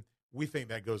 And we think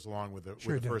that goes along with the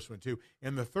does. first one too.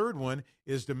 And the third one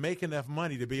is to make enough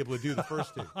money to be able to do the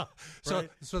first two. Right?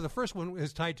 So the first one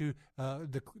is tied to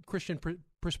the Christian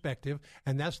perspective,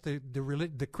 and that's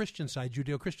the Christian side,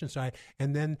 Judeo-Christian side,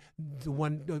 and then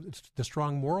the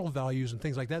strong moral values and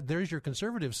things like that. There's your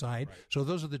conservative side. Right. So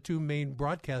those are the two main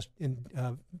broadcast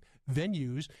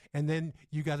venues, and then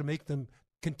you got to make them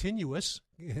continuous.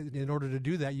 In order to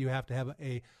do that, you have to have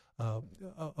a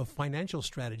financial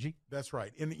strategy. That's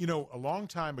right. And, a long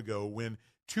time ago when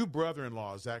two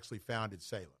brother-in-laws actually founded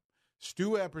Salem,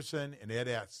 Stu Epperson and Ed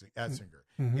Atzinger,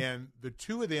 and the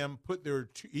two of them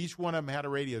each one of them had a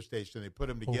radio station. They put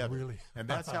them together. Oh, really? And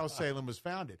that's how Salem was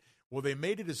founded. Well, they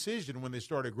made a decision when they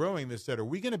started growing. They said, are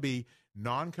we going to be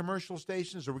non-commercial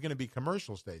stations or are we going to be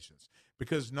commercial stations?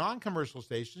 Because non-commercial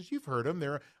stations, you've heard them,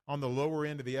 they're on the lower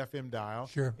end of the FM dial.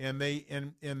 Sure. And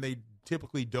they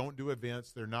typically don't do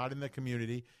events. They're not in the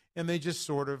community, and they just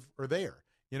sort of are there,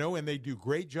 and they do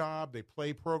great job. They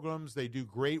play programs. They do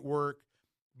great work,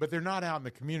 but they're not out in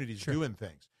the communities doing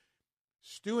things.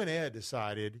 Stu and Ed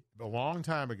decided a long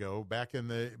time ago, back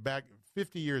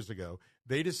 50 years ago,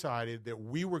 they decided that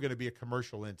we were going to be a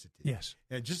commercial entity. Yes.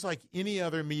 And just like any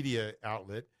other media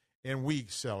outlet, and we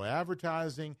sell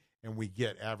advertising, and we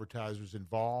get advertisers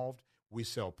involved. We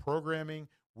sell programming.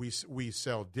 We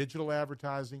sell digital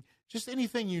advertising. Just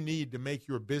anything you need to make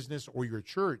your business or your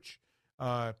church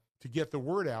to get the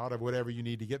word out of whatever you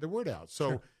need to get the word out.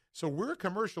 So we're a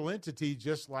commercial entity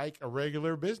just like a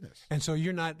regular business. And so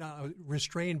you're not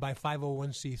restrained by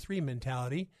 501c3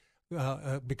 mentality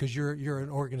because you're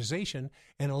an organization.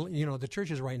 And, the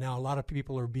churches right now, a lot of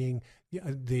people are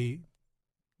the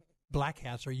black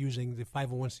hats are using the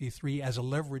 501c3 as a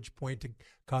leverage point to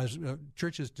cause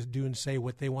churches to do and say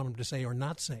what they want them to say or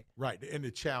not say. Right, and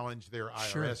to challenge their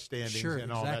IRS standings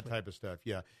and all exactly. that type of stuff.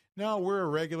 Yeah. No, we're a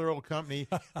regular old company.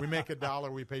 We make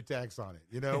 $1, we pay tax on it.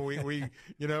 We don't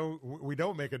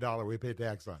make $1, we pay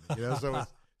tax on it.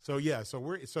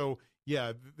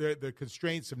 The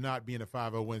constraints of not being a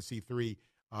 501c3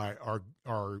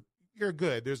 you're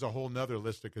good. There's a whole nother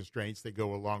list of constraints that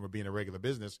go along with being a regular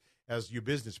business, as you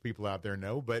business people out there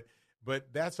know. But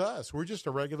that's us. We're just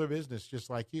a regular business, just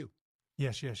like you.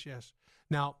 Yes.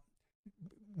 Now,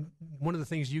 one of the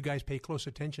things you guys pay close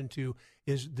attention to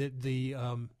is the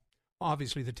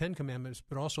obviously the Ten Commandments,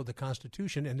 but also the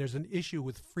Constitution. And there's an issue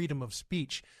with freedom of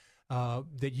speech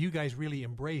that you guys really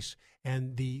embrace,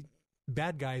 and the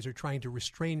bad guys are trying to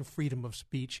restrain freedom of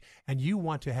speech, and you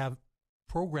want to have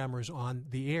programmers on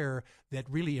the air that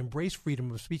really embrace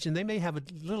freedom of speech, and they may have a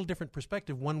little different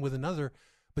perspective one with another,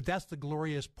 but that's the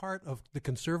glorious part of the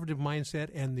conservative mindset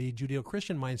and the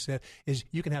Judeo-Christian mindset is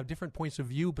you can have different points of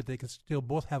view, but they can still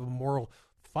both have a moral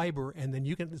fiber, and then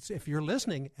you can, if you're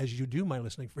listening, as you do, my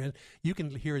listening friend, you can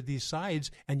hear these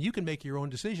sides, and you can make your own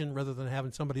decision rather than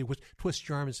having somebody twist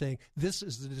your arm and saying, this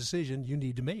is the decision you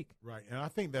need to make. Right, and I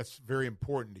think that's very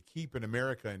important to keep in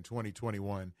America in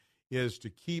 2021, is to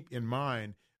keep in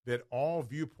mind that all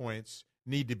viewpoints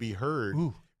need to be heard.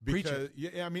 Ooh, because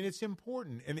it's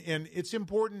important, and it's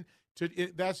important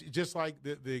that's just like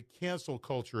the cancel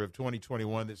culture of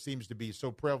 2021 that seems to be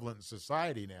so prevalent in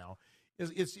society now.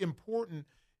 It's important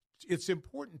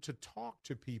to talk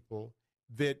to people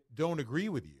that don't agree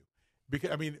with you, because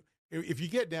if you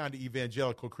get down to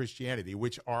evangelical Christianity,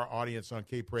 which our audience on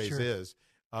K-Praise is,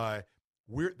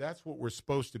 that's what we're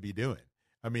supposed to be doing.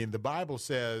 The Bible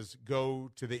says,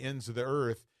 go to the ends of the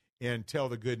earth and tell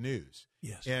the good news.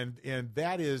 Yes. And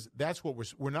that's what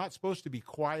we're not supposed to be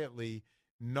quietly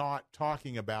not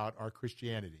talking about our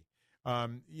Christianity.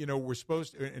 We're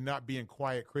supposed to, and not being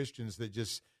quiet Christians that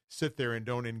just sit there and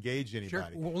don't engage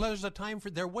anybody. Sure. Well,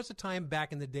 there was a time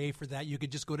back in the day for that. You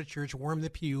could just go to church, warm the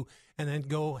pew, and then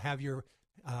go have your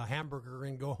hamburger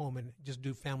and go home and just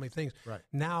do family things. Right.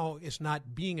 Now it's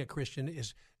not being a Christian,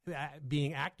 is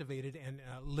being activated and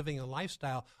living a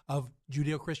lifestyle of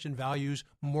Judeo-Christian values,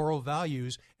 moral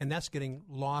values, and that's getting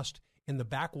lost in the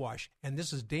backwash. And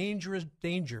this is danger.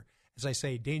 As I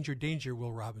say, danger,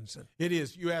 Will Robinson. It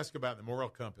is. You ask about the moral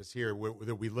compass here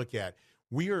that we look at.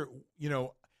 We are,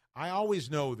 I always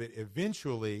know that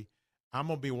eventually I'm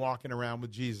going to be walking around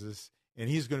with Jesus, and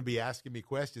he's going to be asking me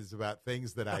questions about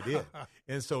things that I did.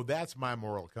 And so that's my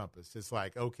moral compass. It's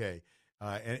like, okay,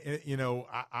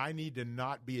 I need to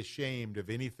not be ashamed of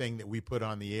anything that we put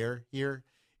on the air here.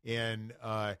 And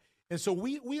so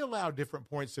we allow different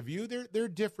points of view. There are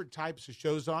different types of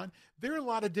shows on. There are a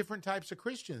lot of different types of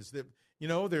Christians that,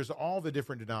 there's all the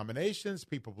different denominations.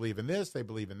 People believe in this, they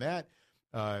believe in that.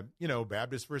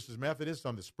 Baptist versus Methodist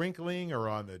on the sprinkling or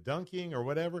on the dunking or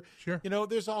whatever. Sure.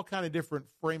 There's all kind of different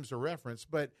frames of reference.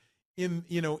 But in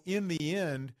the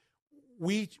end,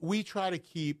 we try to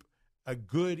keep a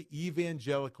good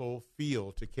evangelical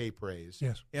feel to K-Praise.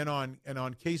 Yes. And on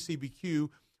KCBQ,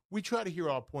 we try to hear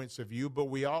all points of view, but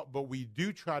we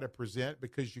do try to present,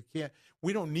 because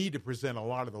we don't need to present a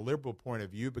lot of the liberal point of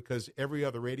view, because every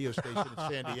other radio station in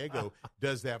San Diego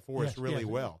does that for us really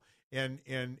well. And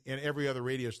every other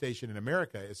radio station in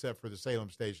America, except for the Salem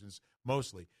stations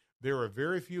mostly. There are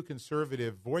very few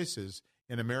conservative voices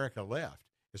in America left,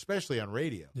 especially on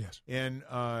radio. Yes. And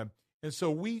so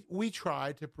we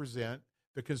try to present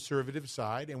the conservative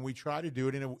side, and we try to do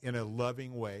it in a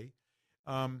loving way.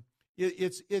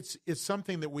 It's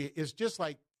something that it's just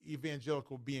like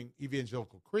being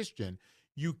evangelical Christian.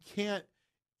 You can't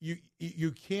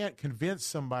convince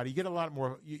somebody. You get a lot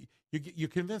more. You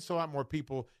convince a lot more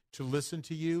people to listen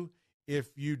to you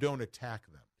if you don't attack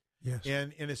them. Yes.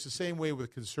 And it's the same way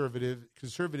with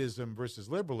conservatism versus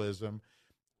liberalism.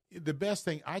 The best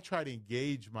thing, I try to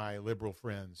engage my liberal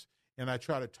friends, and I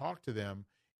try to talk to them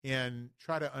and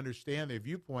try to understand their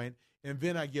viewpoint, and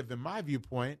then I give them my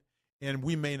viewpoint, and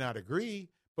we may not agree,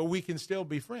 but we can still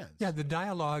be friends. Yeah, in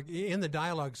the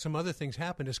dialogue, some other things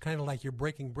happen. It's kind of like you're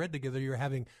breaking bread together. You're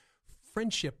having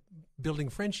building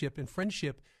friendship, and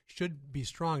friendship should be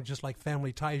strong, just like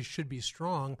family ties should be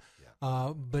strong.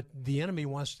 Yeah. But the enemy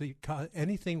wants to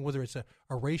anything, whether it's a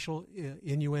racial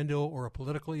innuendo or a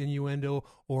political innuendo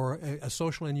or a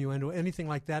social innuendo, anything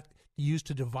like that, used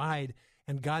to divide.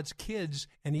 And God's kids,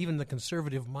 and even the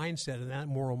conservative mindset and that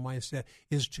moral mindset,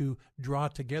 is to draw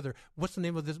together. What's the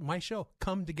name of my show?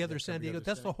 Come Together, San Diego.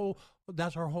 That's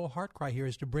our whole heart cry here,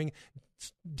 is to bring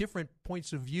different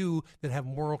points of view that have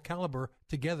moral caliber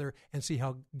together and see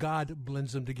how God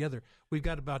blends them together. We've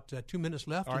got about 2 minutes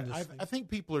left. All right, I think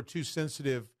people are too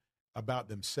sensitive about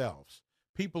themselves.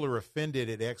 People are offended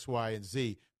at X, Y, and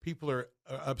Z. People are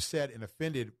upset and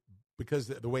offended because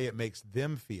of the way it makes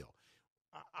them feel.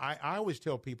 I always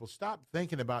tell people, stop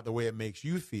thinking about the way it makes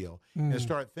you feel and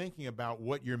start thinking about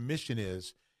what your mission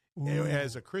is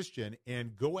as a Christian,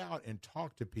 and go out and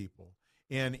talk to people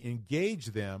and engage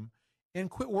them, and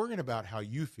quit worrying about how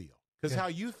you feel. Because how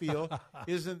you feel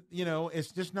isn't,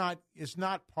 it's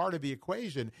not part of the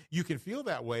equation. You can feel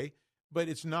that way, but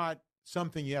it's not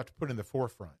something you have to put in the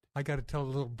forefront. I got to tell a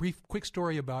little quick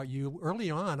story about you. Early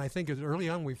on, I think it was early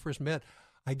on when we first met,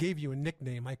 I gave you a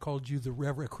nickname. I called you the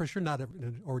Reverend. Of course, you're not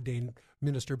an ordained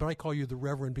minister, but I call you the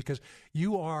Reverend because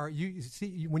you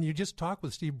see, when you just talk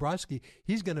with Steve Brodsky,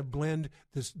 he's going to blend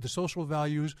the social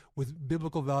values with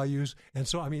biblical values. And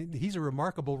so, I mean, he's a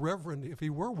remarkable Reverend if he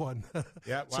were one. Yeah.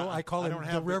 Well, so I call him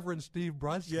the Reverend Steve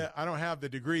Brodsky. Yeah, I don't have the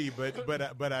degree, but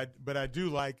I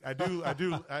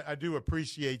do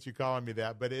appreciate you calling me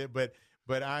that.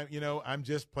 But I'm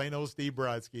just plain old Steve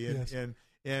Brodsky. Yes.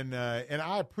 And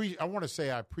I want to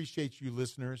say I appreciate you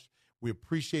listeners. We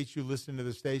appreciate you listening to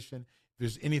the station. If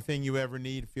there's anything you ever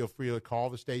need, feel free to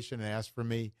call the station and ask for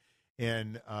me.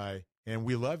 And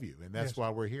we love you, and that's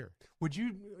why we're here.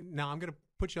 Now I'm going to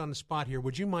put you on the spot here.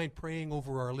 Would you mind praying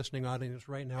over our listening audience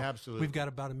right now? Absolutely. We've got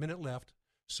about a minute left,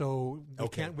 so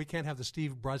we can't have the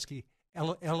Steve Brodsky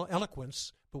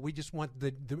eloquence, but we just want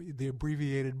the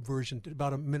abbreviated version,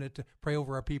 about a minute, to pray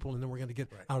over our people, and then we're going to get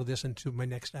out of this into my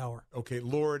next hour. Okay,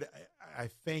 Lord, I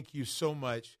thank you so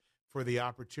much for the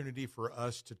opportunity for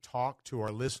us to talk to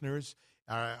our listeners.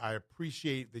 I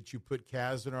appreciate that you put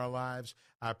Kaz in our lives.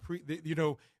 I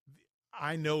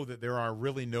know that there are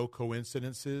really no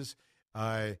coincidences.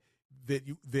 That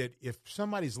if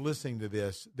somebody's listening to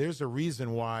this, there's a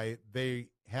reason why they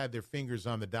had their fingers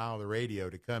on the dial of the radio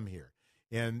to come here.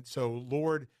 And so,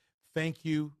 Lord, thank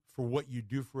you for what you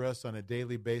do for us on a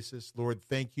daily basis. Lord,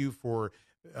 thank you for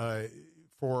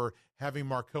having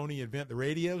Marconi invent the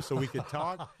radio so we could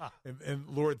talk. and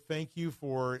Lord, thank you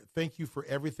for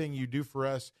everything you do for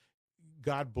us.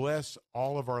 God bless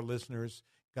all of our listeners.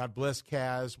 God bless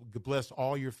Kaz. God bless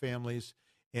all your families.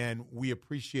 And we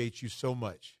appreciate you so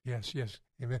much. Yes.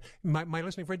 Amen. My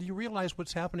listening friend, do you realize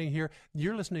what's happening here?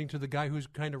 You're listening to the guy who's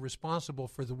kind of responsible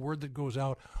for the word that goes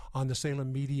out on the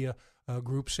Salem Media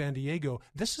Group San Diego.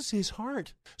 This is his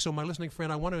heart. So my listening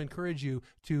friend, I want to encourage you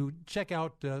to check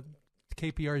out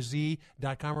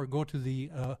kprz.com or go to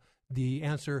the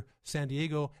Answer San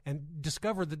Diego and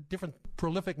discover the different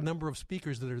prolific number of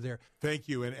speakers that are there. Thank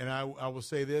you. And I will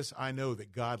say this. I know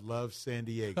that God loves San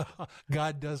Diego.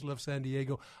 God does love San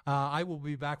Diego. I will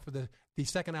be back for the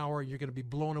second hour. You're going to be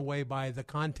blown away by the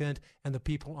content and the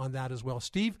people on that as well.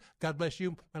 Steve, God bless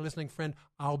you, my listening friend.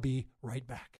 I'll be right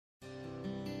back.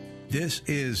 This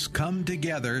is Come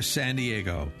Together San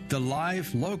Diego, the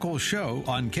live local show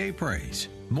on K-Praise.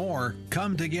 More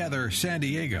Come Together San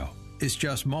Diego is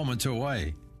just moments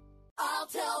away. I'll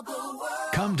tell the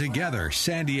world. Come Together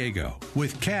San Diego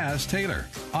with Kaz Taylor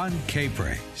on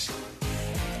K-Praise.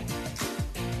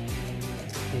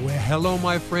 Well, hello,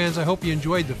 my friends. I hope you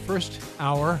enjoyed the first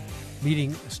hour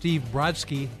meeting Steve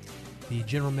Brodsky, the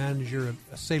general manager of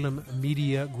Salem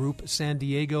Media Group San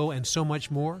Diego, and so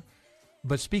much more.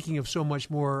 But speaking of so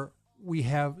much more, we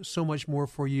have so much more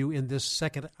for you in this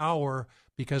second hour,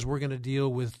 because we're going to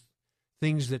deal with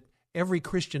things that every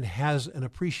Christian has an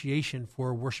appreciation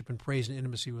for: worship and praise and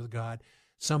intimacy with God.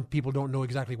 Some people don't know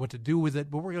exactly what to do with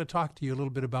it, but we're going to talk to you a little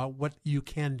bit about what you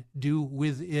can do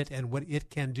with it and what it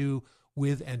can do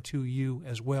with and to you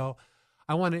as well.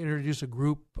 I want to introduce a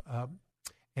group,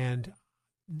 and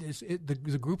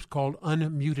the group's called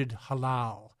Unmuted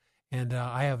Halal. And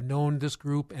I have known this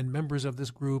group and members of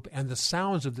this group and the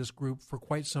sounds of this group for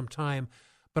quite some time.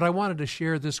 But I wanted to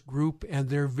share this group and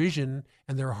their vision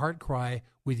and their heart cry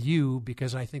with you,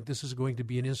 because I think this is going to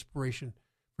be an inspiration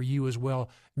for you as well.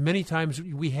 Many times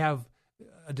we have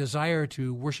a desire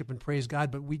to worship and praise God,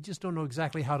 but we just don't know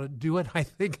exactly how to do it. I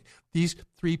think these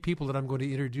three people that I'm going to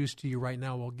introduce to you right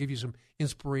now will give you some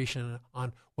inspiration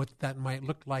on what that might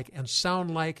look like and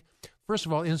sound like. First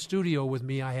of all, in studio with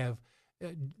me, I have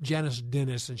Janice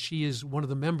Dennis, and she is one of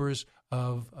the members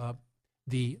of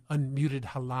the Unmuted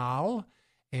Halal.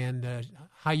 And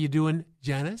how you doing,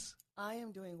 Janice? I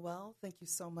am doing well. Thank you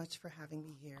so much for having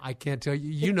me here. I can't tell you.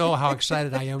 You know how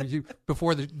excited I am.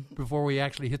 Before we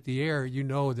actually hit the air, you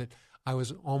know that I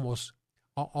was almost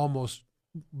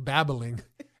babbling,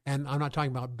 and I'm not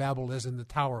talking about Babel as in the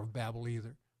Tower of Babel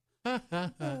either.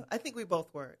 I think we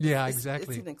both were. Yeah,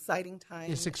 exactly. It's an exciting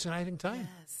time. It's an exciting time.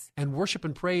 Yes. And worship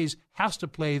and praise has to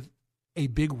play a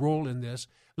big role in this.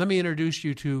 Let me introduce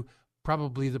you to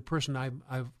probably the person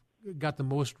I've got the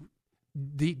most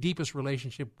deepest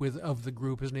relationship with of the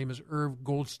group. His name is Irv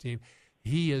Goldstein.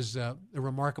 He is a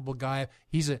remarkable guy.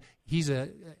 He's a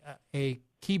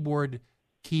keyboard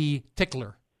key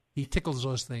tickler. He tickles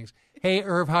those things. Hey,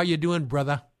 Irv, how you doing,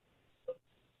 brother?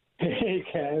 Hey,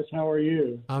 Kaz, how are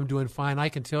you? I'm doing fine. I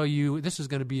can tell you this is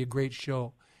going to be a great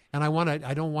show. And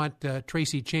I don't want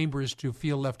Tracy Chambers to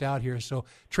feel left out here. So,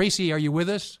 Tracy, are you with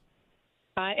us?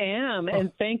 I am, and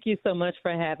thank you so much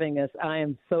for having us. I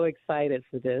am so excited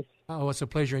for this. Oh, it's a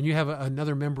pleasure. And you have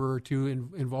another member or two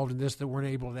involved in this that weren't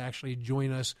able to actually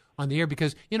join us on the air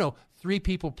because, three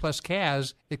people plus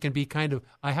Kaz, it can be kind of,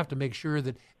 I have to make sure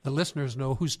that the listeners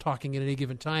know who's talking at any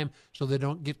given time so they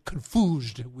don't get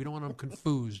confused. We don't want them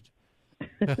confused.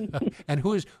 And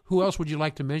who else would you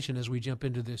like to mention as we jump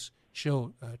into this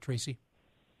show, Tracy?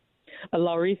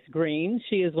 Laurice Green.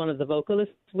 She is one of the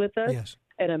vocalists with us. Yes.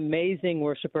 An amazing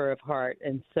worshiper of heart.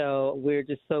 And so we're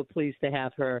just so pleased to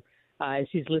have her.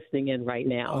 She's listening in right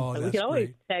now. Oh, so that's we can always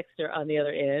great. Text her on the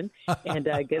other end and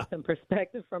get some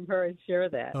perspective from her and share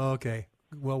that. Okay.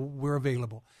 Well, we're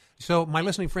available. So, my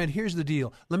listening friend, here's the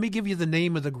deal. Let me give you the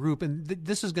name of the group, and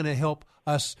this is going to help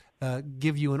us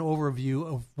give you an overview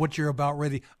of what you're about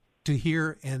ready to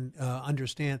hear and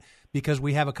understand, because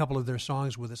we have a couple of their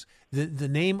songs with us. The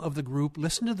name of the group,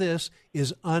 listen to this,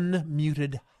 is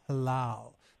Unmuted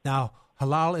Halal. Now,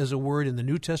 halal is a word in the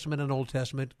New Testament and Old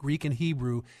Testament, Greek and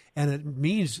Hebrew, and it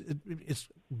means it's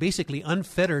basically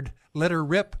unfettered, let her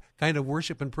rip kind of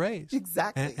worship and praise.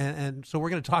 Exactly. And so we're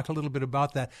going to talk a little bit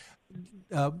about that.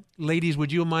 Ladies,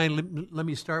 would you mind, let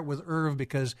me start with Irv,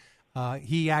 because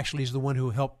he actually is the one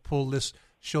who helped pull this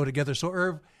show together. So,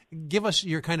 Irv, give us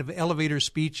your kind of elevator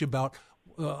speech about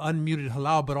Unmuted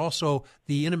Halal, but also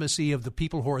the intimacy of the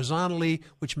people horizontally,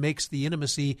 which makes the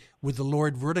intimacy with the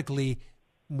Lord vertically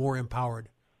more empowered.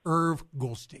 Irv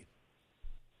Goldstein.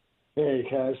 Hey,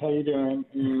 Kaz, how you doing?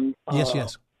 And,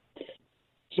 Yes.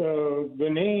 So the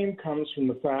name comes from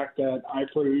the fact that I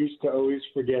used to always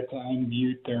forget to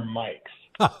unmute their mics.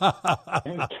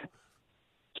 And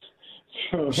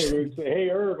so they would say, "Hey,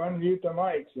 Irv, unmute the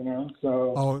mics,"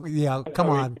 So. Oh yeah, come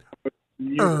on,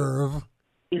 Irv.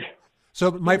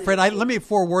 So, my friend, let me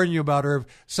forewarn you about Irv.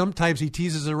 Sometimes he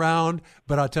teases around,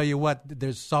 but I'll tell you what,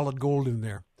 there's solid gold in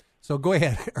there. So go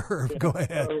ahead, Irv, go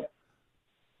ahead.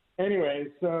 Anyway,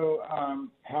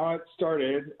 how it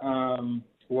started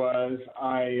was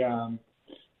I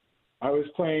was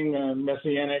playing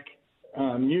Messianic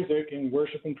music and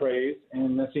worship and praise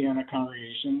in Messianic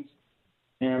congregations,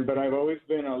 but I've always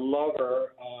been a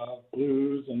lover of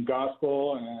blues and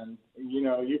gospel, and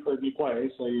you've heard me play,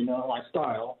 so you know my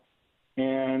style.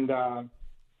 And I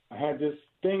had this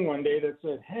thing one day that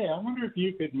said, "Hey, I wonder if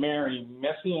you could marry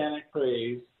Messianic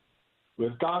praise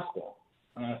with gospel."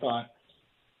 And I thought,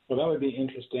 well, that would be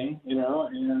interesting,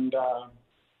 And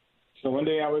so one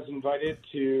day I was invited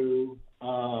to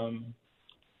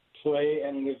play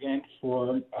at an event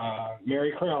for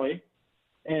Mary Crowley,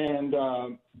 And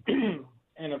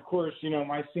and of course,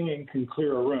 my singing can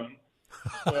clear a room.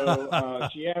 So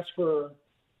she asked for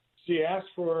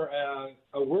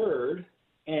a word,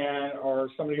 or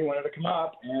somebody who wanted to come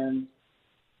up, and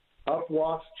up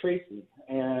walks Tracy,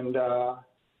 and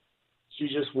she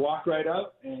just walked right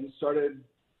up and started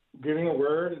giving a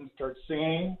word and started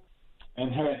singing,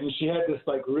 and she had this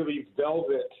like really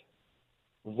velvet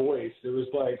voice. It was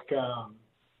like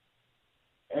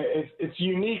it's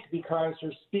unique because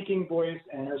her speaking voice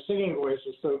and her singing voice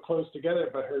are so close together,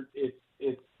 but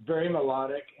it's very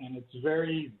melodic and it's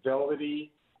very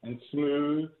velvety and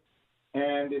smooth,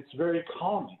 and it's very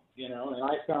calming, and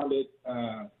I found it,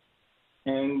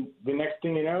 and the next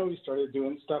thing you know, we started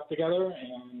doing stuff together,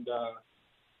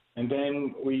 and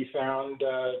then we found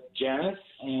Janice,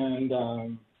 and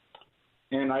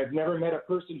I've never met a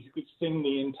person who could sing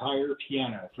the entire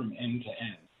piano from end to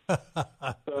end.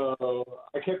 So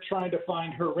I kept trying to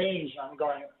find her range. I'm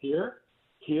going, here.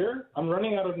 I'm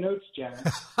running out of notes, Janice.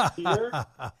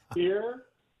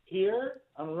 Here.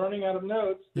 I'm running out of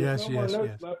notes. There's no more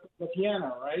notes left on the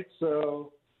piano, right?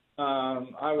 So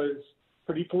I was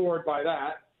pretty floored by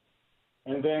that.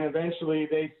 And then eventually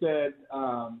they said,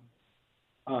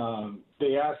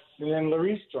 they asked, and then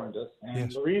Larice joined us.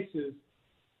 And Larice is,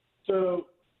 so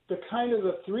the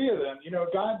three of them,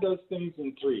 God does things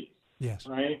in threes. Yes.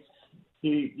 Right?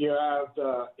 You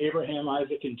have Abraham,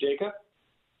 Isaac, and Jacob.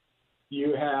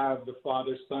 You have the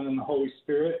Father, Son, and the Holy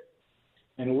Spirit.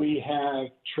 And we have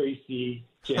Tracy,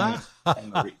 Janice,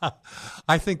 and Larice.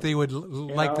 I think they would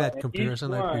like that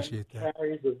comparison. I appreciate that.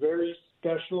 Carries a very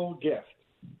special gift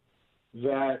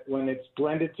that when it's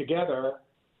blended together,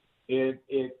 it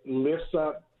lifts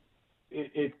up.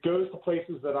 It goes to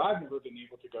places that I've never been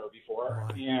able to go before.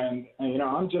 Right. And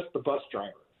I'm just the bus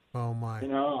driver. Oh, my.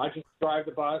 I just drive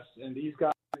the bus, and these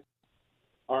guys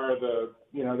are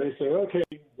they say, okay,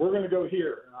 we're going to go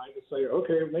here. And I just say,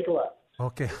 okay, make a left.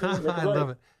 Okay. I love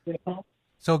it.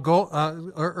 So,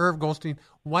 Irv Goldstein,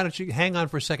 why don't you hang on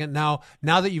for a second? Now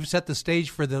that you've set the stage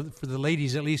for the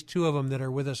ladies, at least two of them that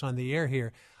are with us on the air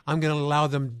here, I'm going to allow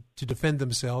them to defend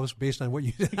themselves based on what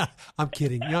you – I'm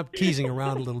kidding. I'm teasing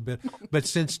around a little bit. But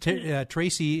since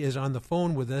Tracy is on the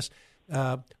phone with us,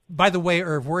 by the way,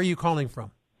 Irv, where are you calling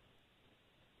from?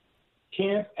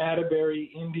 Camp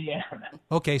Atterbury, Indiana.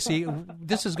 Okay, see,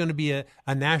 this is going to be a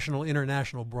national,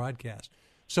 international broadcast.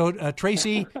 So,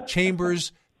 Tracy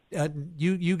Chambers,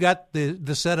 you got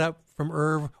the setup from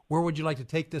Irv. Where would you like to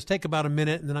take this? Take about a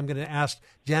minute, and then I'm going to ask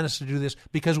Janice to do this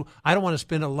because I don't want to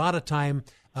spend a lot of time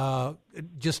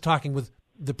just talking with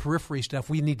the periphery stuff.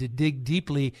 We need to dig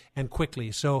deeply and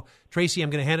quickly. So, Tracy, I'm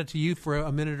going to hand it to you for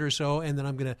a minute or so, and then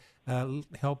I'm going to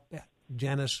help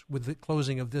Janice with the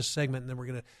closing of this segment, and then we're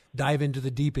going to dive into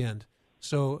the deep end.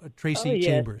 So, Tracy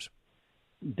Chambers.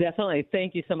 Definitely.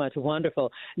 Thank you so much.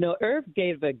 Wonderful. No, Irv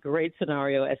gave a great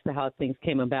scenario as to how things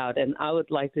came about, and I would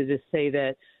like to just say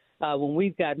that when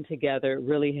we've gotten together, it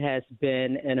really has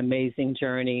been an amazing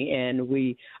journey,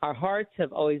 and our hearts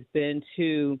have always been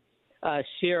to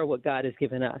share what God has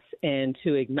given us and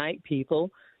to ignite people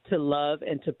to love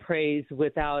and to praise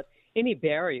without any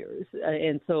barriers.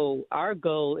 And so our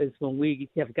goal is when we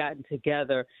have gotten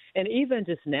together, and even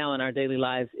just now in our daily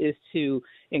lives, is to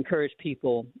encourage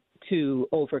people to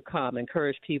overcome,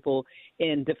 encourage people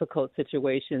in difficult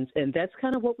situations. And that's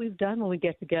kind of what we've done when we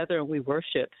get together and we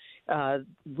worship.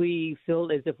 We feel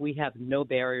as if we have no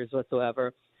barriers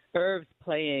whatsoever. Irv's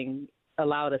playing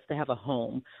allowed us to have a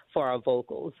home for our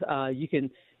vocals.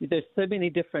 There's so many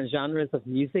different genres of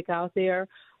music out there,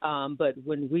 but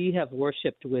when we have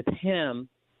worshiped with him,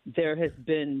 there has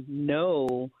been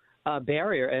no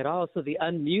barrier at all. So the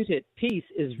unmuted piece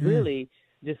is really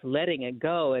just letting it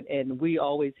go. And we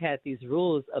always had these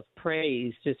rules of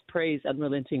praise, just praise,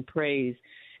 unrelenting praise,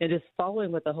 and just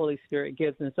following what the Holy Spirit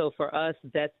gives. And so for us,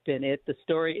 that's been it. The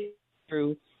story is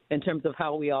through in terms of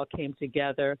how we all came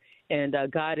together, and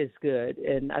God is good.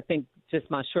 And I think just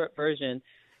my short version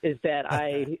is that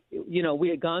we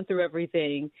had gone through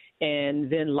everything, and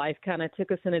then life kind of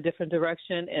took us in a different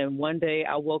direction. And one day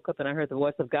I woke up and I heard the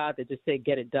voice of God that just said,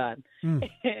 get it done. And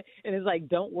it's like,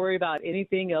 don't worry about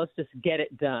anything else, just get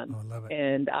it done. Oh, I love it.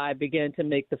 And I began to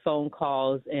make the phone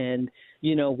calls, and,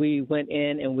 we went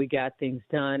in and we got things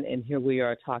done, and here we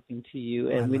are talking to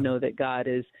you. And we know that God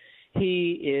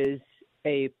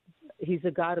He's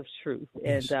a God of truth,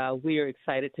 yes. And we are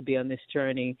excited to be on this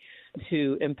journey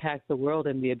to impact the world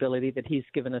and the ability that He's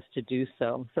given us to do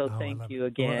so. So thank you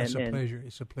again. It's a pleasure.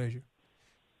 It's a pleasure.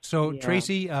 So,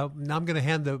 Tracy, now I'm going to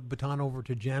hand the baton over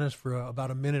to Janice for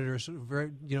about a minute or so,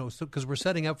 because we're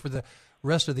setting up for the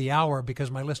rest of the hour,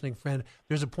 because my listening friend,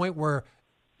 there's a point where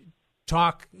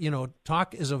talk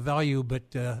is a value,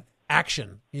 but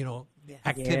action,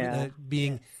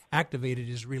 being activated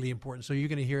is really important. So you're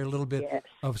going to hear a little bit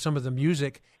of some of the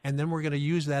music, and then we're going to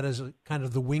use that as a kind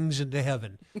of the wings into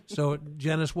heaven. So,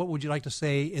 Janice, what would you like to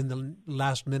say in the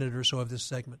last minute or so of this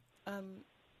segment?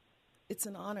 It's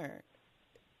an honor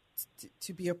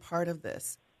to be a part of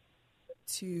this.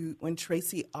 When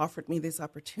Tracy offered me this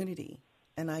opportunity,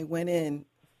 and I went in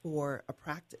for a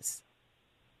practice,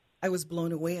 I was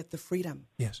blown away at the freedom.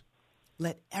 Yes.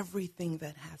 Let everything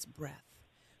that has breath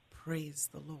praise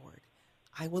the Lord.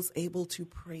 I was able to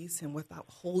praise him without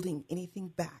holding anything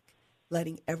back,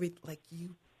 letting like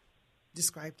you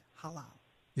described halal.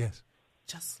 Yes.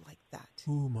 Just like that.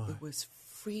 Oh my. It was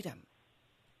freedom.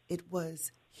 It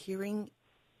was hearing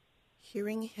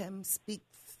him speak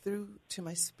through to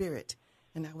my spirit,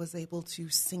 and I was able to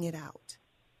sing it out.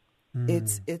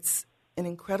 It's an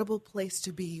incredible place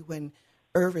to be when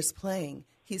Irv is playing.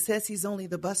 He says he's only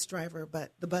the bus driver,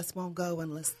 but the bus won't go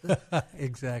unless the...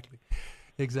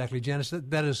 Exactly, Janice.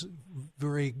 That is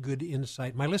very good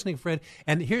insight. My listening friend,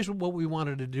 and here's what we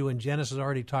wanted to do, and Janice has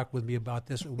already talked with me about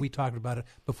this. We talked about it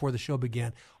before the show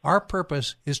began. Our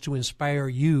purpose is to inspire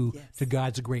you to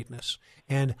God's greatness.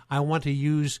 And I want to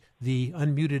use the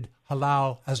unmuted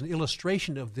halal as an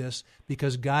illustration of this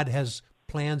because God has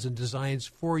plans and designs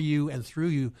for you and through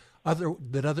you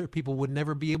that other people would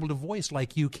never be able to voice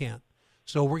like you can.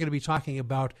 So we're going to be talking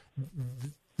about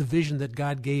the vision that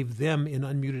God gave them in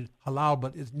unmuted halal,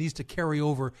 but it needs to carry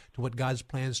over to what God's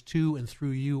plans to and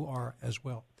through you are as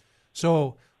well.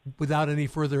 So without any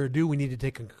further ado, we need to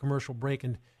take a commercial break,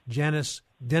 and Janice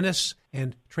Dennis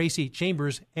and Tracy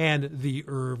Chambers and the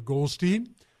Irv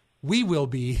Goldstein, we will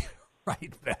be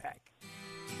right back.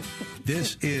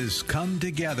 This is Come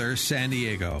Together San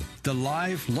Diego, the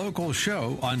live local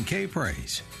show on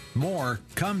K-Praise. More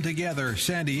Come Together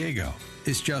San Diego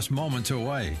is just moments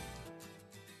away.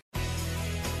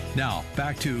 Now,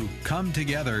 back to Come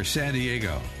Together San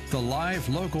Diego, the live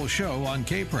local show on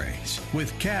K-Praise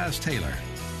with Kaz Taylor.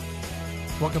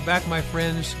 Welcome back, my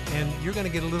friends, and you're going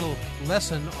to get a little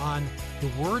lesson on the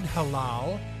word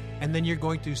halal, and then you're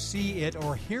going to see it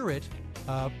or hear it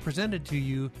presented to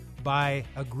you by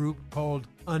a group called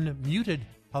Unmuted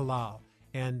Halal.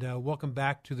 And welcome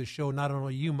back to the show, not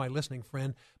only you, my listening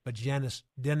friend, but Janice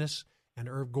Dennis and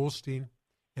Irv Goldstein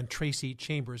and Tracy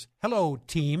Chambers. Hello,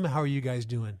 team. How are you guys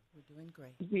doing? We're doing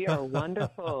great. We are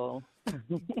wonderful.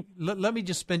 Let me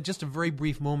just spend just a very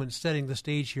brief moment setting the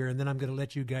stage here, and then I'm going to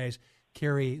let you guys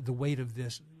carry the weight of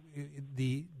this,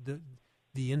 the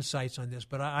insights on this.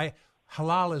 But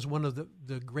halal is one of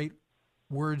the great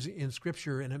words in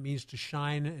Scripture, and it means to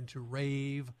shine and to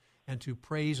rave and to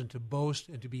praise and to boast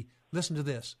and to be, listen to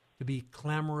this, to be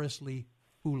clamorously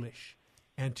foolish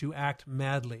and to act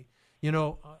madly. You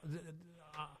know,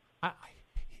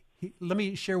 let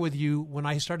me share with you when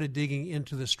I started digging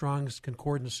into the Strong's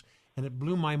Concordance, and it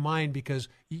blew my mind because,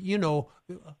 you know,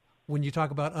 when you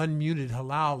talk about unmuted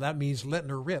halal, that means letting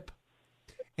her rip.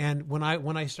 And when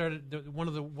I started, one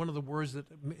of the words that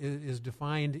is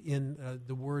defined in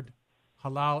the word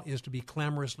halal is to be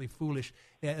clamorously foolish.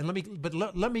 And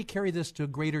let me carry this to a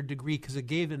greater degree because it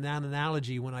gave an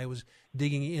analogy when I was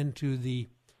digging into the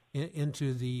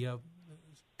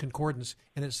concordance,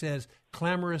 and it says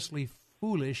clamorously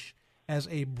foolish as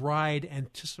a bride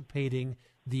anticipating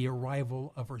the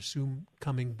arrival of her soon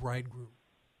coming bridegroom.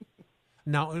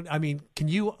 Now, I mean, can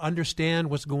you understand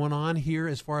what's going on here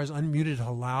as far as unmuted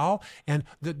halal and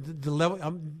the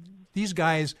level? These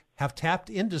guys have tapped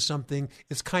into something.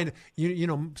 It's kind of, you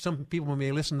know, some people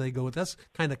may listen, they go, that's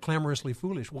kind of clamorously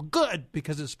foolish. Well, good,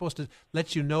 because it's supposed to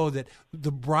let you know that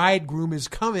the bridegroom is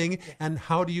coming, and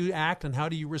how do you act and how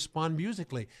do you respond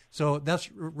musically. So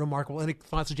that's remarkable. Any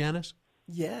thoughts, Janice?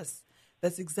 Yes,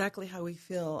 that's exactly how we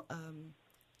feel.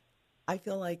 I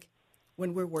feel like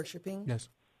when we're worshiping, yes,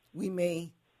 we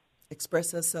may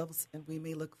express ourselves and we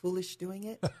may look foolish doing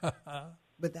it.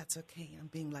 But that's okay. I'm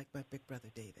being like my big brother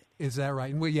David. Is that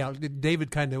right? Well, yeah,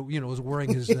 David kind of, was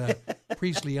wearing his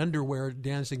priestly underwear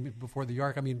dancing before the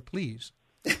ark. I mean, please.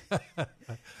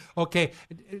 Okay,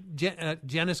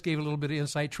 Janice gave a little bit of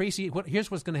insight. Tracy,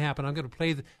 here's what's going to happen. I'm going to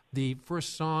play the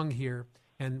first song here,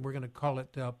 and we're going to call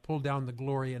it Pull Down the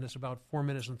Glory, and it's about 4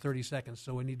 minutes and 30 seconds,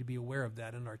 so we need to be aware of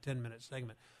that in our 10-minute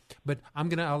segment. But I'm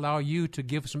going to allow you to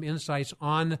give some insights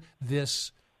on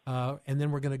this, and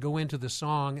then we're going to go into the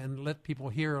song and let people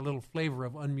hear a little flavor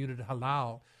of unmuted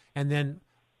halal. And then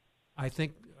I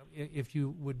think if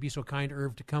you would be so kind,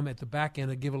 Irv, to come at the back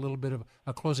end and give a little bit of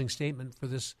a closing statement for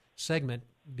this segment,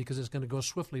 because it's going to go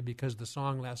swiftly because the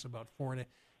song lasts about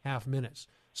 4.5 minutes.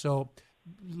 So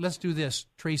let's do this,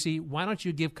 Tracy. Why don't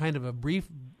you give kind of a brief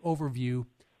overview?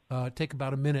 Take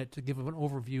about a minute to give an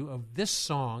overview of this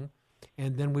song,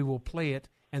 and then we will play it,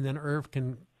 and then Irv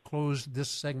can close this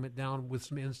segment down with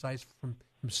some insights from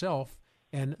himself,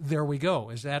 and there we go.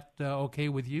 Is that okay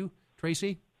with you,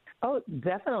 Tracy? Oh,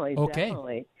 definitely. Okay.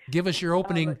 Definitely. Give us your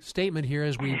opening statement here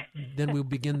as we'll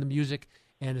begin the music,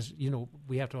 and as you know,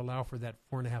 we have to allow for that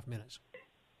 4.5 minutes.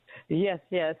 Yes.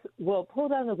 Well, Pull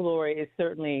Down the Glory is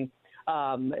certainly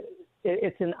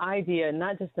it's an idea,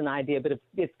 not just an idea, but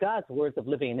it's God's words of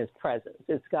living in His presence.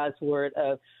 It's God's word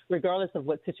of, regardless of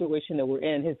what situation that we're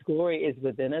in, His glory is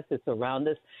within us, it's around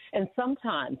us. And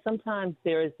sometimes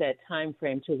there is that time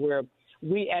frame to where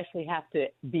we actually have to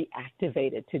be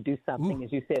activated to do something,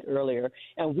 as you said earlier.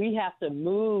 And we have to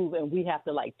move, and we have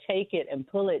to take it and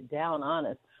pull it down on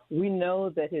us. We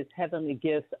know that His heavenly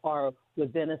gifts are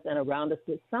within us and around us,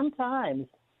 but sometimes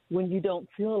when you don't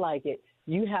feel like it,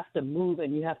 you have to move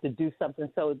and you have to do something.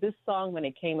 So this song, when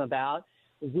it came about,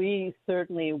 we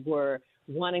certainly were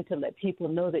wanting to let people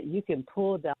know that you can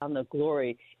pull down the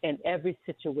glory in every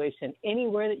situation,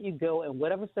 anywhere that you go, in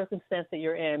whatever circumstance that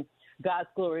you're in. God's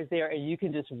glory is there, and you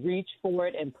can just reach for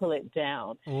it and pull it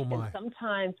down. Oh my. And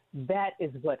sometimes that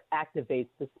is what activates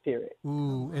the Spirit.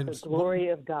 Ooh, and the glory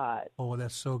of God. Oh,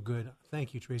 that's so good.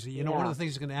 Thank you, Tracy. You know, one of the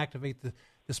things that's going to activate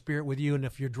the Spirit with you, and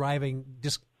if you're driving,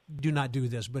 just do not do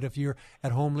this. But if you're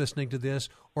at home listening to this,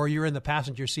 or you're in the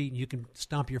passenger seat and you can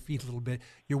stomp your feet a little bit,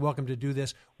 you're welcome to do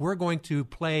this. We're going to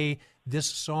play this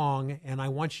song, and I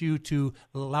want you to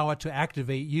allow it to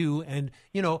activate you. And,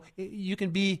 you know, you can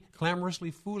be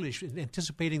clamorously foolish,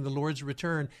 anticipating the Lord's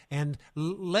return, and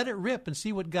let it rip and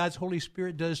see what God's Holy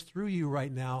Spirit does through you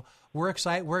right now. We're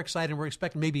excited. We're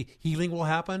expecting maybe healing will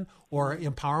happen or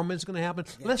empowerment is going to happen.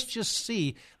 Yes. Let's just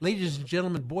see. Ladies and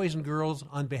gentlemen, boys and girls,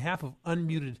 on behalf of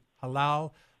Unmuted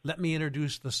Halal, let me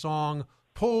introduce the song,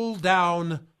 Pull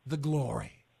Down the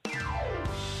Glory.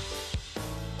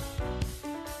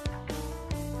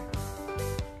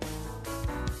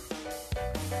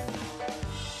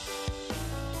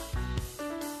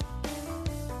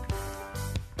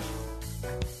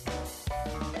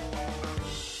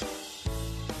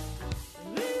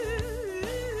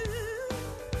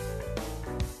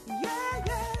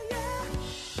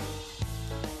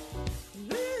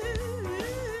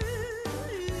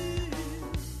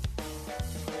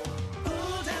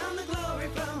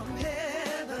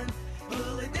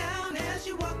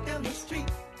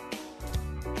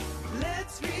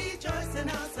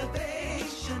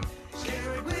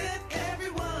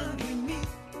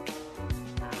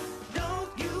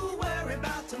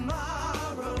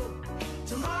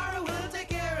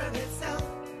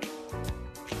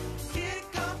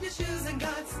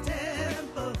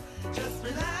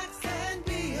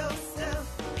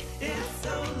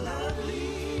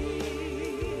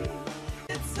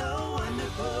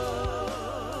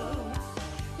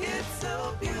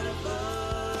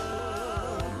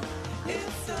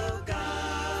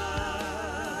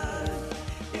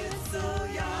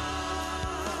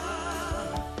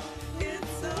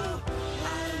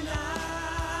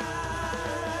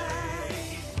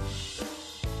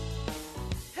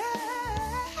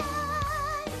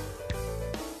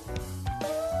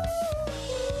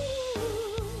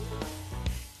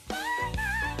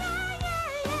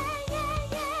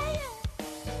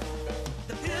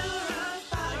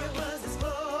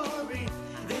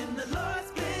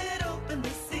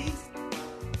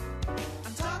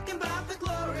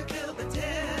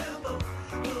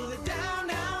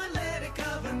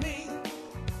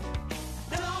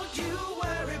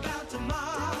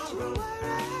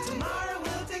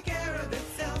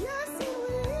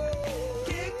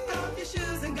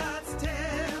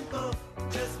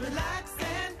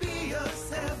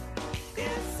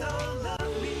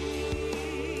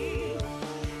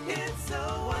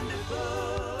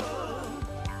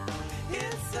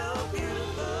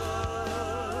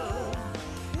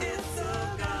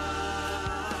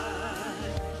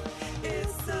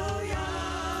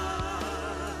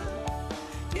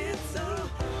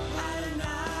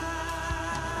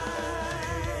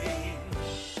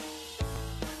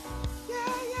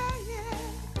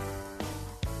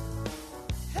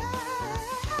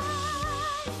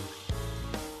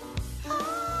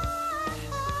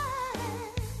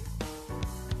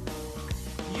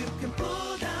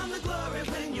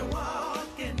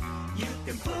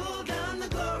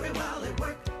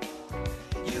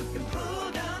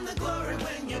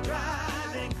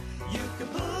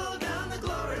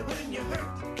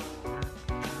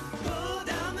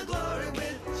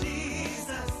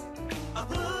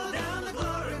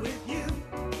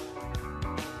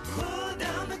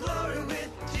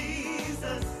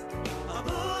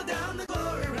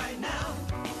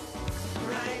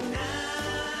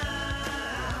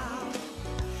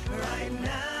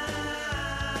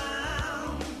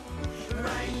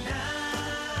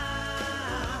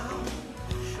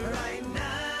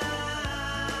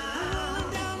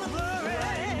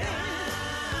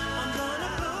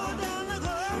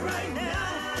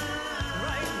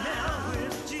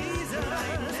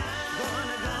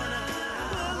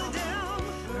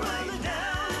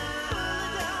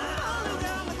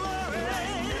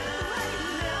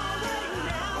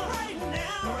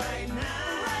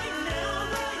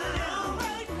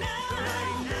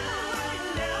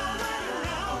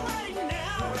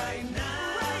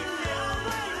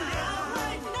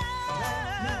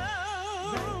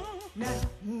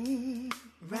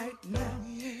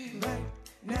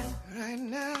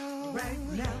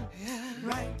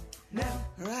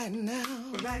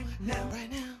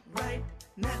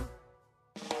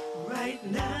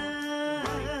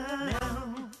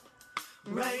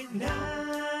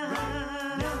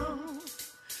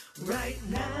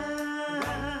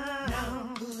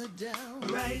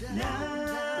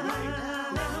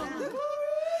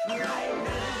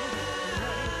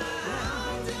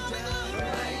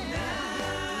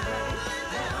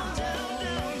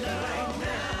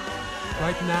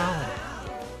 Right now.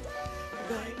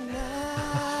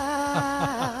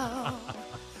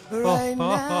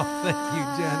 Thank you,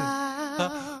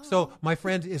 Janet. So, my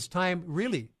friend, it's time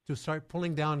really to start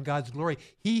pulling down God's glory.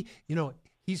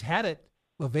 He's had it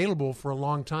available for a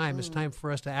long time. It's time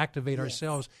for us to activate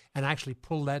ourselves and actually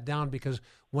pull that down, because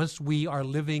once we are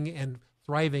living and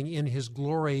thriving in his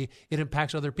glory, it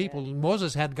impacts other people.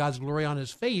 Moses had God's glory on his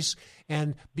face,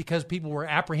 and because people were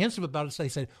apprehensive about it, so they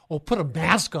said, "Oh, put a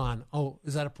mask on." Oh,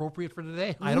 is that appropriate for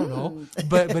today? I don't know.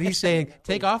 But he's saying,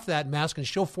 take off that mask and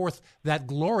show forth that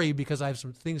glory, because I have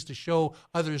some things to show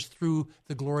others through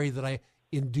the glory that I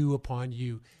endue upon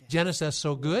you. Janice, that's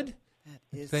so good.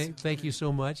 Thank you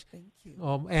so much. Thank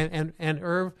you. And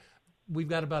Irv, we've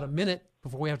got about a minute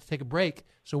before we have to take a break.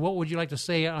 So what would you like to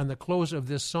say on the close of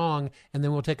this song? And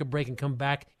then we'll take a break and come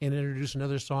back and introduce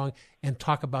another song and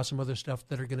talk about some other stuff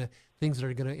things that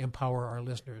are going to empower our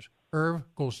listeners. Irv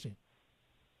Goldstein.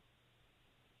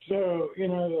 So,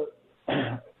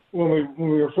 when we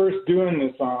were first doing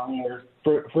this song,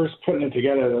 we were first putting it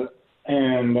together,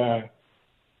 and the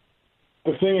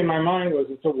thing in my mind was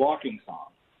it's a walking song.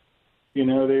 They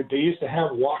used to have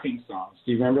walking songs.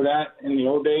 Do you remember that in the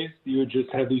old days? You would just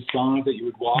have these songs that you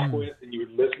would walk with and you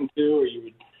would listen to, or you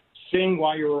would sing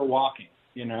while you were walking,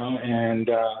 And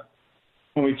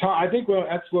when we talk, I think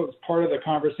that's what was part of the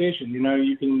conversation.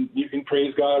 You can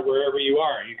praise God wherever you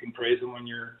are. You can praise him when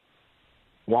you're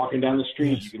walking down the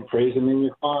street. Yes. You can praise him in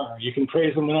your car. You can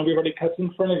praise him when everybody cuts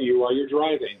in front of you while you're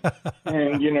driving.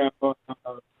 And,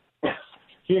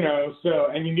 so,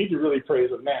 and you need to really praise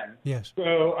him then. Yes.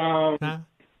 So, but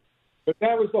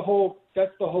that's the whole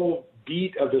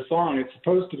beat of the song. It's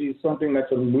supposed to be something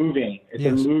that's a moving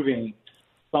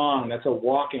song. It was a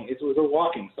walking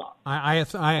song. I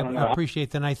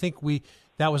appreciate that. And I think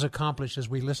that was accomplished as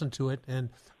we listened to it. And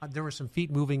there were some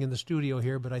feet moving in the studio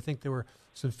here, but I think there were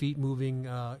some feet moving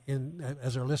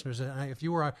as our listeners. If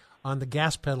you were on the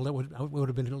gas pedal, it would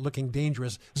have been looking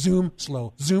dangerous. Zoom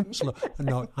slow.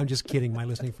 No, I'm just kidding, my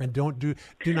listening friend. Do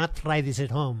not try this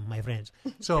at home, my friends.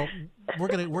 So we're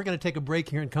gonna take a break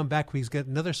here and come back. We've got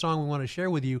another song we want to share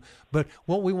with you. But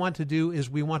what we want to do is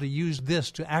we want to use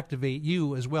this to activate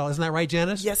you as well. Isn't that right,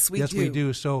 Janice? Yes, we do. Yes, we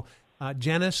do. So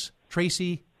Janice,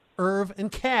 Tracy, Irv, and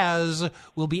Kaz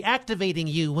will be activating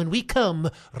you when we come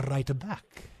right back.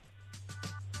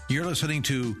 You're listening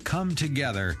to Come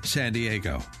Together San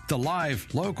Diego, the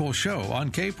live local show on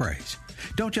K-Praise.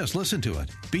 Don't just listen to it,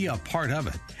 be a part of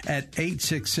it at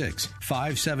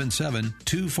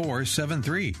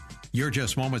 866-577-2473. You're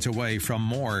just moments away from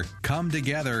more Come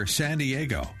Together San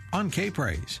Diego on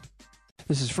K-Praise.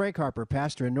 This is Frank Harper,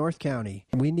 pastor in North County.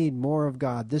 We need more of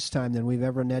God this time than we've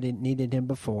ever needed him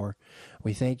before.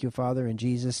 We thank you, Father, in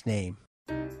Jesus' name.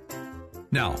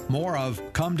 Now, more of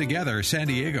Come Together San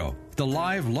Diego, the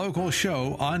live local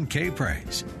show on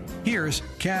K-Praise. Here's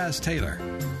Kaz Taylor.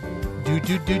 Do.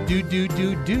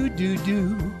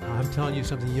 I'm telling you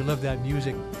something. You love that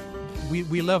music.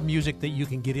 We love music that you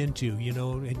can get into,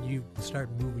 and you start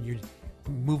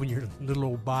moving your little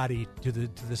old body to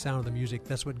the sound of the music.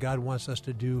 That's what God wants us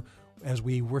to do as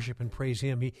we worship and praise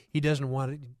him. He doesn't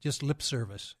want it just lip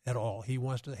service at all. He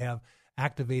wants to have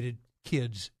activated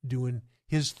kids doing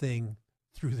his thing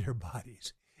through their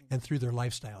bodies and through their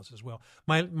lifestyles as well.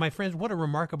 My friends, what a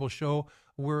remarkable show.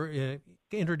 We're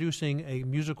introducing a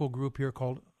musical group here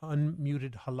called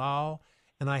Unmuted Halal,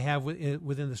 and I have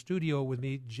within the studio with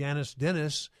me Janice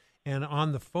Dennis, and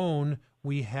on the phone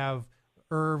we have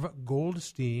Irv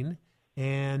Goldstein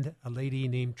and a lady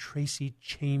named Tracy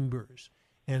Chambers.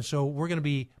 And so we're going to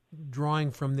be drawing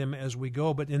from them as we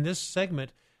go. But in this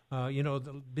segment,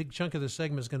 the big chunk of the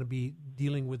segment is going to be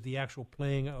dealing with the actual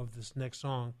playing of this next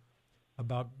song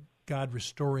about God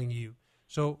restoring you.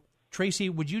 So, Tracy,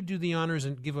 would you do the honors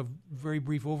and give a very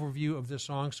brief overview of this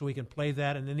song so we can play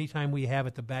that? And anytime we have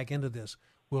at the back end of this,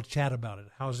 we'll chat about it.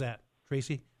 How's that,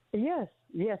 Tracy? Yes,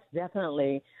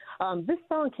 definitely. This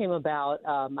song came about.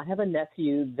 I have a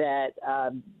nephew that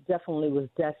definitely was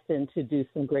destined to do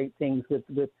some great things with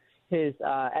his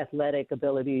athletic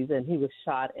abilities, and he was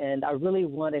shot. And I really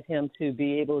wanted him to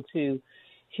be able to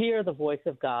hear the voice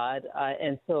of God.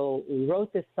 And so we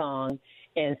wrote this song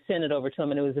and sent it over to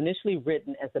him. And it was initially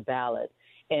written as a ballad.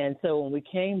 And so when we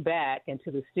came back into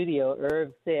the studio,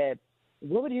 Irv said,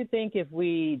 what would you think if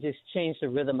we just changed the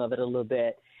rhythm of it a little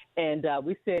bit? And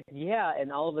we said, yeah.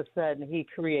 And all of a sudden, he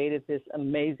created this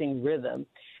amazing rhythm.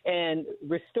 And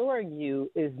Restoring You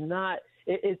is not,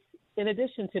 it's in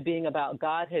addition to being about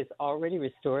God has already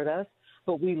restored us,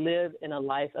 but we live in a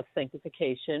life of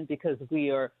sanctification because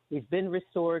we've been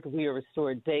restored, we are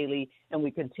restored daily, and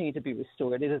we continue to be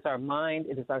restored. It is our mind,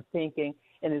 it is our thinking,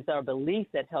 and it is our belief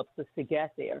that helps us to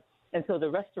get there. And so the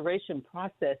restoration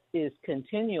process is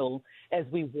continual as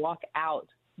we walk out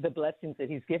the blessings that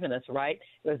he's given us, right?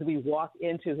 As we walk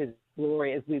into his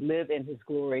glory, as we live in his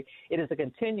glory, it is a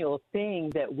continual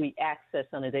thing that we access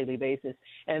on a daily basis.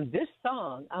 And this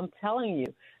song, I'm telling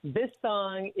you, this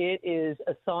song, it is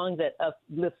a song that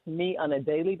uplifts me on a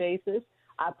daily basis.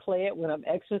 I play it when I'm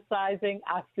exercising.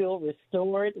 I feel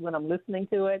restored when I'm listening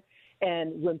to it.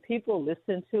 And when people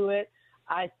listen to it,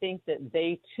 I think that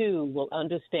they, too, will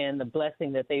understand the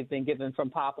blessing that they've been given from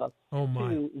Papa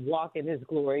to walk in his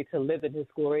glory, to live in his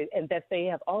glory, and that they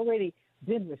have already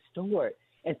been restored.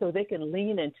 And so they can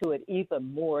lean into it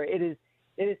even more. It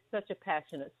is such a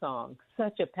passionate song,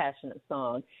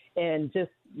 And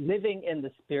just living in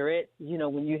the Spirit, you know,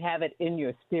 when you have it in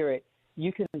your spirit,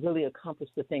 you can really accomplish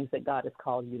the things that God has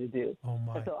called you to do. Oh,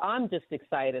 my. And so I'm just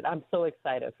excited. I'm so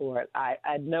excited for it. I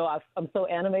know I'm so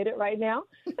animated right now.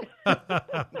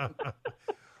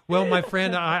 Well, my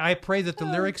friend, I pray that the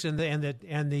lyrics and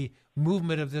the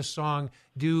movement of this song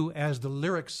do as the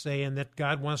lyrics say, and that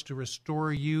God wants to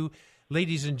restore you.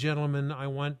 Ladies and gentlemen, I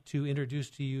want to introduce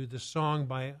to you the song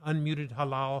by Unmuted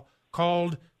Halal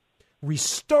called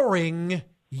Restoring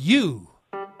You.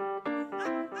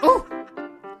 Oh!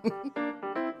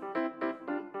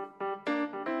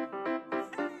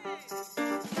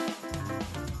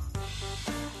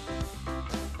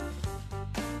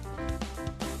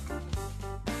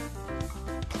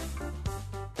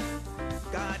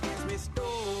 God is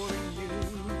restoring you.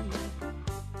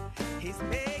 He's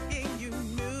making you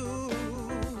new.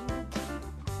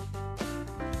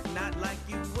 Not like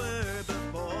you were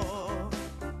before,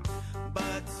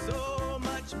 but so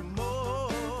much more.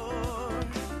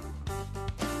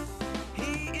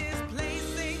 He is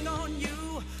placing on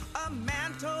you a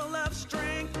mantle of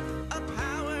strength, of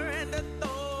power and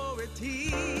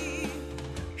authority.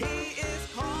 He is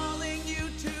calling you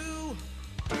to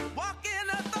walk in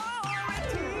authority.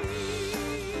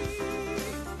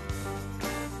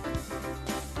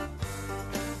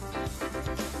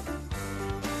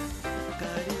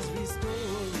 God is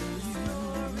restoring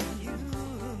you.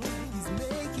 He's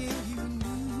making you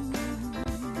new.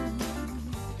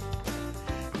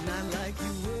 Not like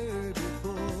you were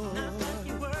before.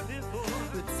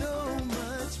 But so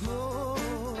much more.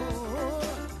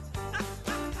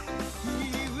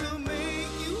 He will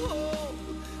make you whole,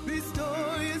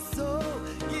 restore your soul,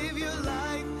 give your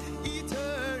life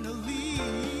eternally.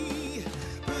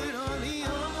 Put on the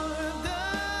armor of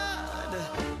God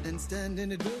and stand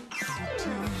in adversity.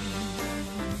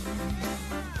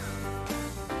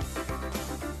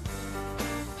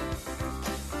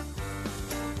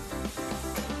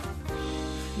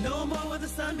 No more will the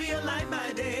sun be a light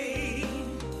by day,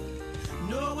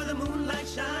 nor will the moonlight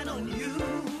shine on you.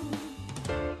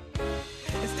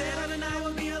 Instead of the night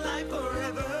will be a light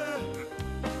forever.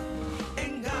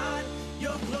 In God,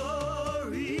 your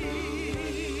glory.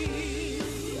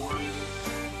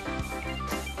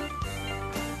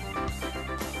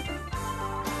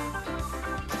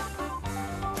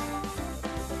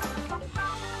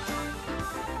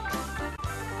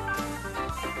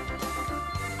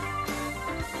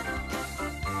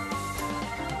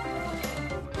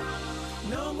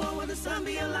 No more will the sun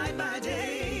be a light by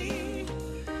day,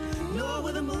 nor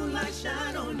will the moonlight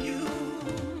shine on you.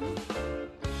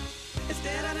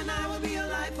 Instead of the night will be a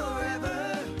light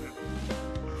forever.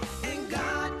 In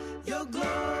God, your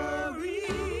glory.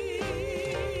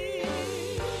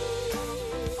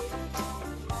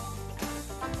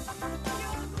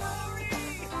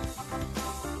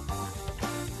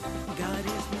 God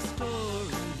is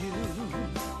restoring you.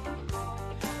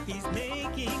 He's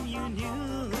making you new.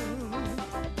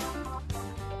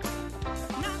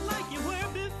 Not like you were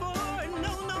before,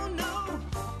 no,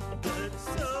 but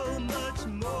so much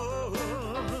more.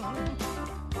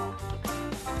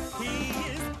 He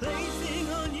is placing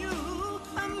on you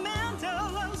a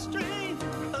mantle of strength,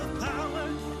 of power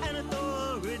and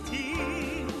authority.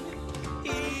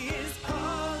 He is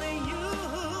calling you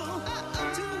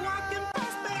to walk in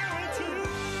prosperity.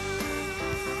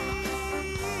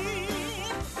 Hey.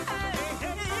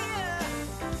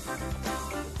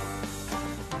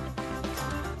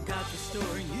 God's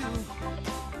restoring you.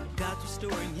 God's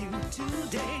restoring you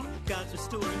today. God's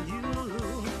restoring you.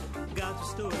 God's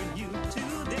restoring you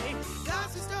today.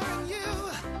 God's restoring you.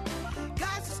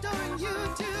 God's restoring you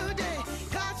today.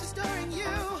 God's restoring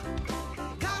you.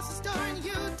 God's restoring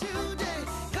you today.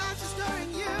 God's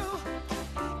restoring you.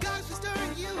 God's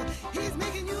restoring you. He's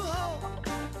making you whole.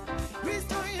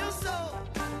 Restoring your soul.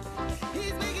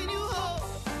 He's making you whole.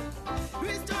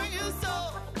 Restoring your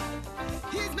soul.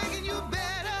 He's making you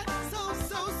better.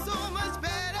 So much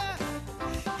better.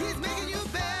 He's making you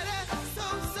better.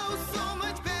 So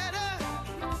much better.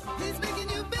 He's making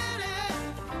you better.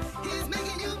 He's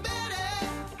making you better.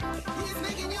 He's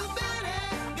making you better.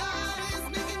 God is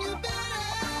making you better.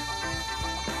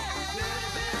 Better,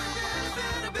 better,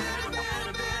 better, better,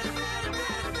 better, better, better,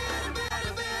 better,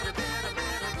 better, better, better,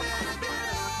 better, better,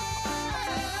 better.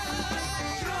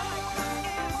 Joy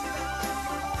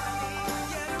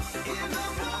in the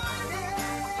morning.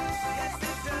 Yes,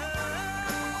 it does.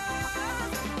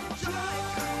 Joy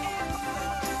in the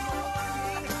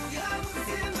morning. Yes,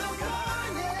 in the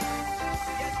morning.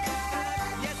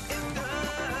 Yes, it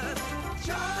does.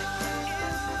 Joy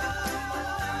in the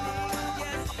morning.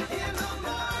 Yes, in the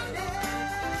morning.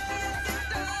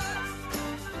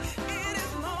 It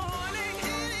is morning.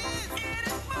 It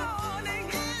is morning.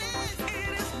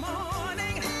 It is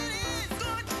morning.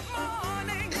 Good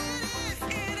morning.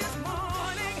 It is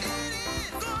morning.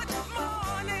 Good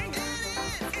morning.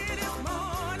 It is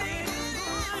morning.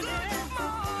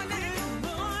 Good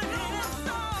morning.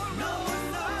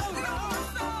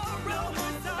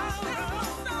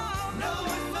 No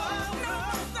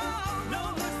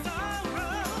sorrow.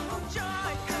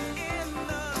 Joy in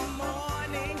the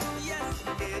morning. Yes,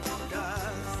 it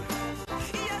does.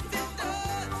 Yes, it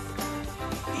does.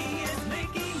 He is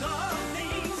making all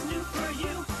things new for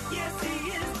you. Yes, he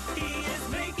is. He is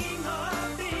making all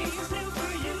things new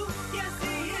for you. Yes,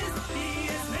 he is. He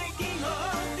is making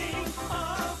all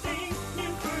things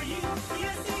new for you.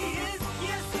 Yes, he is.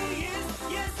 Yes, he is.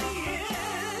 Yes, he is.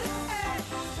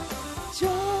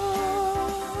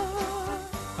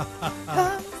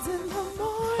 Comes in the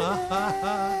morning.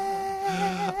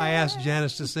 I asked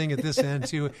Janice to sing at this end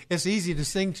too. It's easy to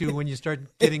sing to when you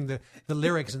start getting the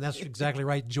lyrics, and that's exactly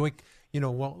right. Joy,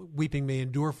 weeping may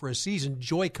endure for a season.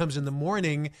 Joy comes in the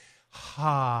morning.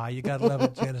 You got to love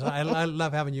it, Janice. I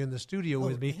love having you in the studio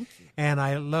with me, and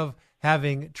I love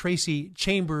having Tracy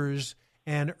Chambers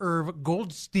and Irv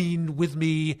Goldstein with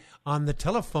me on the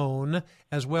telephone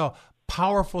as well.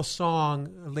 Powerful song,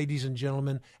 ladies and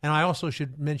gentlemen. And I also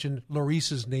should mention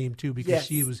Laurice's name too, because Yes.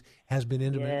 she has been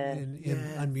intimate Yes. in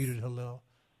Yes. Unmuted Hello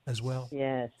as well.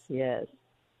 Yes, yes.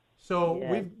 So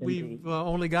Yes, we've indeed.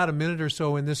 only got a minute or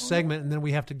so in this segment, and then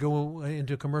we have to go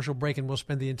into a commercial break, and we'll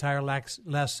spend the entire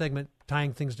last segment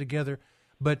tying things together.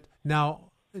 But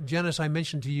now, Janice, I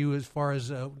mentioned to you as far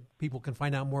as people can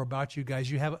find out more about you guys,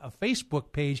 you have a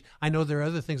Facebook page. I know there are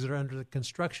other things that are under the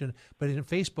construction, but in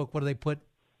Facebook, what do they put?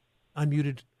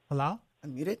 Unmuted Halal?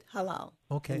 Unmuted Halal.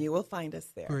 Okay. And you will find us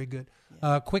there. Very good.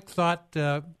 Quick thought,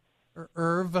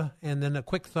 Irv, and then a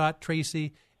quick thought,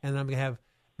 Tracy, and I'm going to have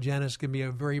Janice give me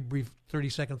a very brief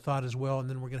 30-second thought as well, and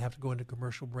then we're going to have to go into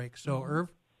commercial break. So, Irv?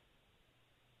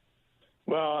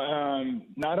 Well,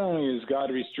 not only is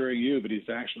God restoring you, but he's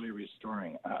actually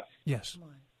restoring us. Yes.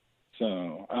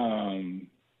 So, and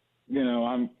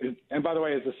by the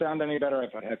way, is the sound any better?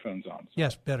 I've got headphones on.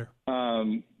 Yes, better.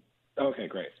 Okay,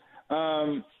 great.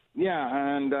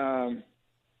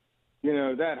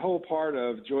 That whole part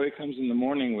of Joy Comes in the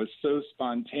Morning was so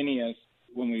spontaneous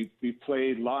when we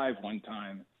played live one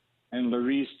time, and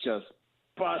Laurice just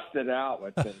busted out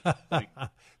with this.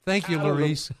 Thank you,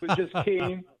 Laurice.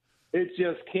 It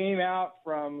just came out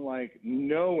from like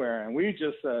nowhere, and we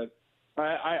just said,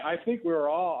 I think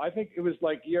it was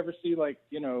like, you ever see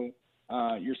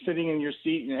you're sitting in your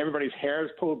seat and everybody's hair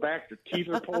is pulled back, their teeth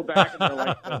are pulled back, and they're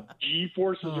like the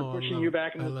G-forces are pushing you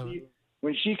back in the seat.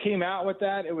 When she came out with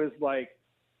that, it was like,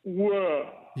 whoa.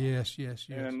 Yes.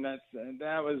 And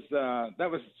that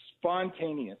was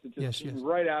spontaneous. It just came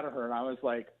right out of her, and I was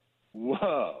like,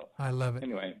 whoa. I love it.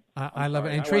 Anyway. I love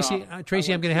it. And Tracy,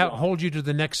 I'm going to hold you to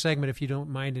the next segment if you don't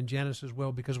mind, and Janice as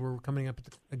well, because we're coming up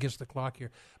against the clock here.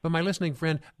 But my listening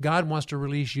friend, God wants to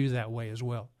release you that way as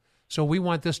well. So we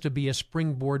want this to be a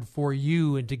springboard for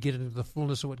you and to get into the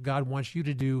fullness of what God wants you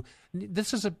to do.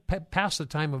 This is past the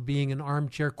time of being an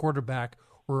armchair quarterback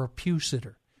or a pew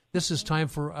sitter. This is time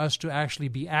for us to actually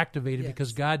be activated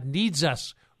because God needs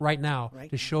us right now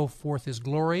to show forth his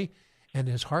glory and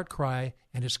his heart cry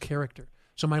and his character.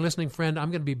 So my listening friend, I'm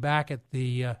going to be back at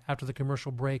the after the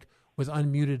commercial break with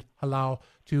Unmuted Halal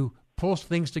to pull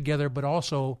things together, but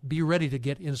also be ready to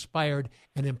get inspired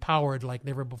and empowered like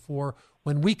never before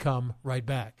when we come right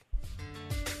back.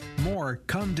 More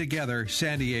Come Together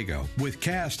San Diego with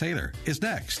Cass Taylor is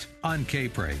next on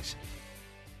K-Praise.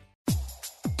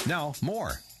 Now,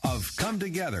 more of Come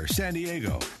Together San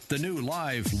Diego, the new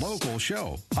live local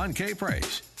show on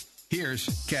K-Praise.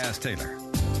 Here's Cass Taylor.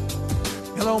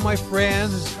 Hello, my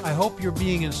friends. I hope you're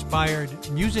being inspired.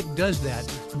 Music does that.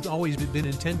 It's always been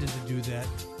intended to do that.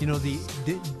 You know,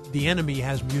 the enemy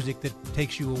has music that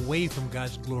takes you away from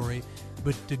God's glory,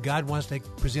 but God wants to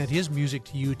present His music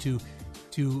to you to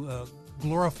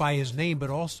glorify His name,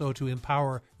 but also to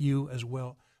empower you as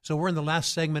well. So we're in the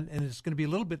last segment, and it's going to be a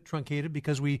little bit truncated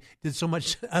because we did so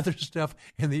much other stuff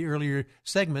in the earlier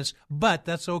segments, but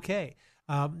that's okay.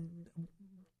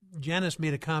 Janice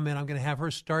made a comment. I'm going to have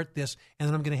her start this, and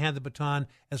then I'm going to hand the baton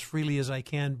as freely as I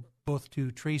can, both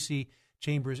to Tracy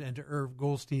Chambers and to Irv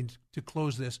Goldstein to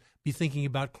close this. Be thinking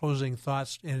about closing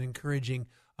thoughts and encouraging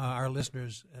our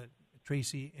listeners,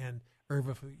 Tracy and Irv,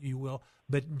 if you will.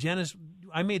 But Janice,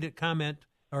 I made a comment,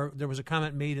 or there was a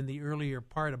comment made in the earlier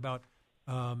part about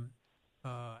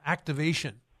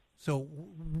activation. So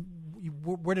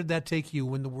where did that take you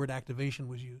when the word activation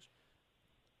was used?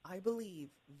 I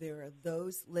believe there are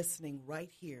those listening right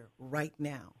here, right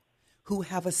now, who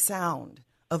have a sound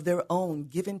of their own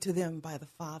given to them by the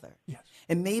Father. Yes.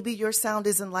 And maybe your sound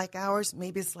isn't like ours.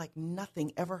 Maybe it's like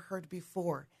nothing ever heard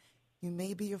before. You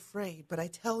may be afraid, but I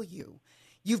tell you,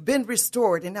 you've been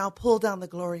restored and now pull down the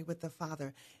glory with the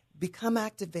Father. Become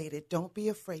activated. Don't be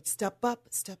afraid. Step up,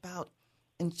 step out,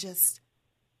 and just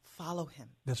follow Him.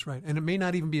 That's right. And it may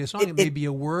not even be a song. It may be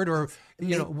a word or,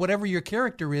 whatever your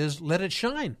character is, let it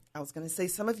shine. I was going to say,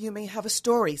 some of you may have a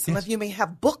story. Some of you may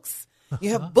have books.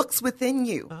 You have books within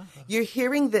you. You're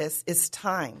hearing this. It's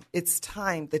time. It's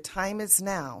time. The time is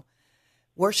now.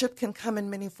 Worship can come in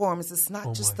many forms. It's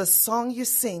not just the song you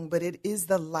sing, but it is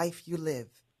the life you live.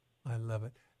 I love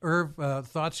it. Irv,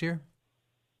 thoughts here?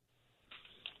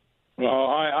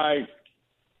 Well,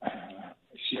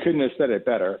 she couldn't have said it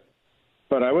better.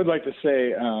 But I would like to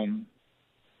say,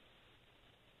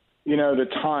 the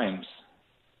times,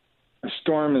 a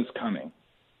storm is coming.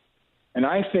 And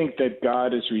I think that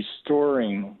God is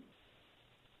restoring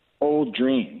old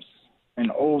dreams and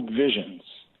old visions.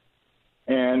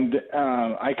 And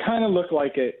I kind of look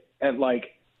like it at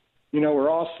we're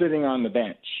all sitting on the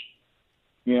bench,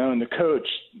 and the coach,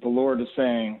 the Lord is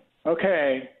saying,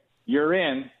 okay, you're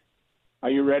in. Are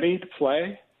you ready to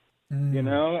play? The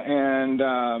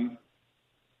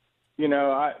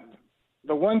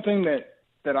one thing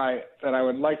that I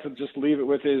would like to just leave it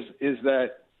with is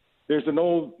that there's a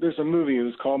movie, it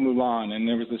was called Mulan, and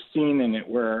there was a scene in it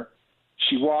where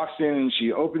she walks in and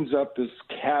she opens up this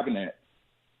cabinet,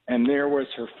 and there was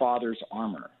her father's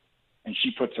armor, and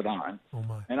she puts it on. Oh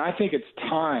my. And I think it's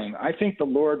time. I think the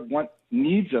Lord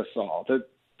needs us all.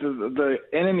 The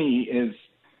enemy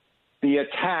the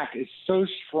attack is so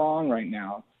strong right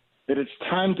now that it's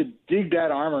time to dig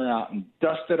that armor out and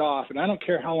dust it off. And I don't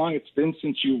care how long it's been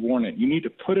since you've worn it. You need to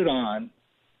put it on,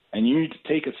 and you need to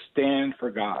take a stand for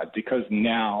God, because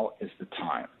now is the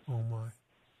time. Oh, my.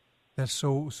 That's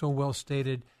so well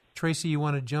stated. Tracy, you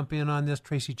want to jump in on this?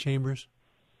 Tracy Chambers?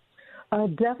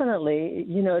 Definitely.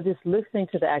 Just listening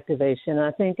to the activation,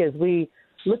 I think as we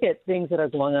look at things that are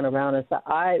going on around us,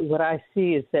 what I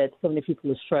see is that so many people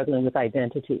are struggling with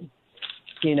identity.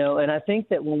 And I think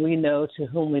that when we know to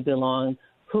whom we belong,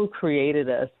 who created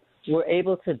us, we're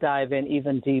able to dive in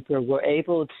even deeper. We're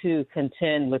able to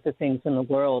contend with the things in the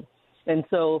world. And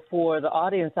so for the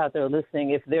audience out there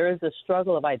listening, if there is a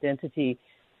struggle of identity,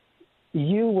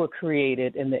 you were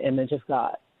created in the image of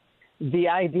God. The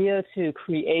idea to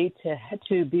create,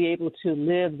 to be able to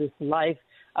live this life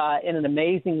in an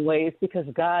amazing way is because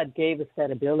God gave us that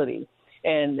ability.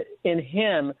 And in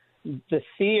Him, the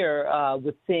fear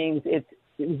with things,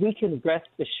 we can rest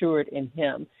assured in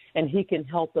Him, and He can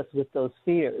help us with those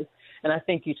fears. And I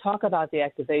think you talk about the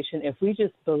activation. If we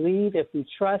just believe, if we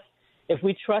trust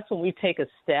when we take a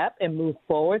step and move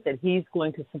forward, that He's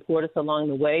going to support us along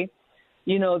the way.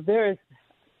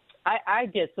 I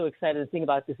get so excited to think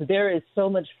about this. There is so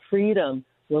much freedom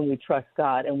when we trust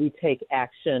God and we take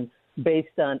action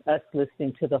based on us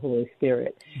listening to the Holy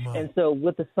Spirit. Wow. And so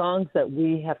with the songs that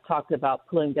we have talked about,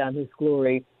 pulling down His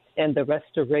glory and the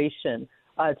restoration,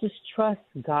 just trust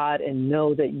God and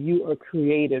know that you are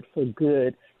created for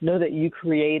good. Know that you're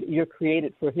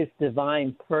created for His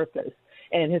divine purpose.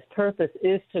 And His purpose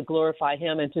is to glorify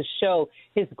Him and to show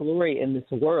His glory in this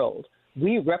world.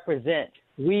 We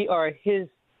are His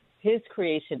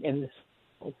creation in this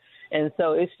world. And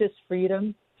so it's just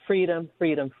freedom, freedom,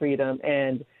 freedom, freedom.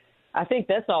 And I think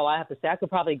that's all I have to say. I could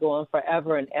probably go on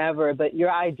forever and ever, but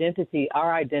your identity,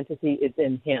 our identity is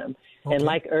in him. Okay. And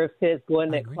like Irv says, go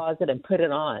in that closet and put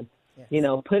it on. Yes. You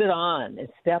know, put it on and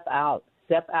step out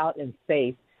in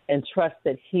faith and trust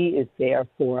that he is there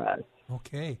for us.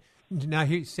 Okay. Now,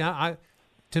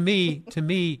 to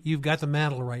me, you've got the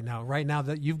mantle right now. Right now,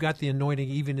 that you've got the anointing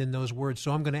even in those words.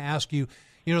 So I'm going to ask you,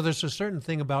 you know, there's a certain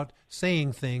thing about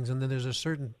saying things, and then there's a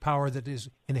certain power that is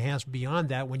enhanced beyond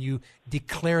that when you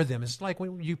declare them. It's like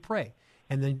when you pray,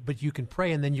 but you can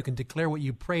pray, and then you can declare what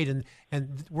you prayed,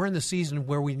 and we're in the season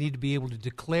where we need to be able to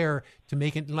declare, to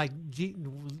make it like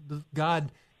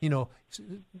God. You know,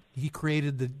 he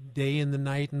created the day and the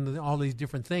night and all these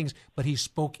different things, but he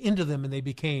spoke into them and they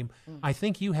became. I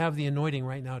think you have the anointing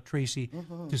right now, Tracy,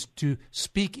 to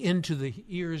speak into the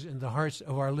ears and the hearts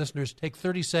of our listeners. Take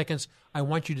 30 seconds. I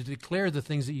want you to declare the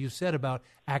things that you said about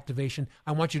activation.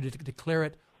 I want you to declare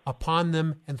it upon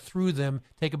them and through them.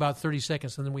 Take about 30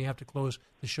 seconds, and then we have to close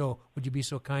the show. Would you be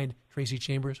so kind, Tracy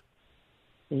Chambers?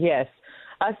 Yes.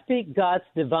 I speak God's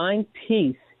divine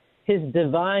peace, his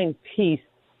divine peace,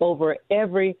 over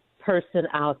every person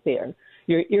out there.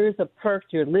 Your ears are perked,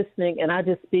 you're listening, and I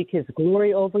just speak his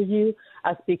glory over you.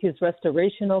 I speak his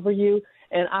restoration over you.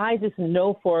 And I just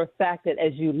know for a fact that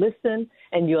as you listen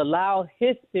and you allow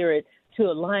his spirit to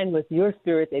align with your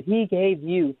spirit that he gave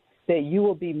you, that you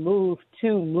will be moved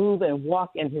to move and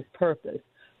walk in his purpose.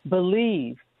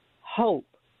 Believe, hope,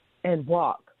 and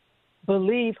walk.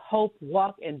 Believe, hope,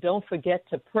 walk, and don't forget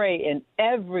to pray in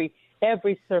every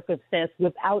circumstance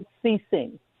without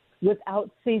ceasing,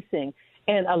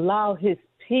 and allow his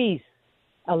peace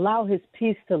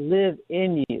to live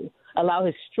in you. Allow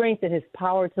his strength and his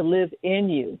power to live in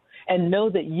you, and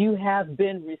know that you have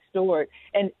been restored,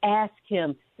 and ask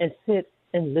him and sit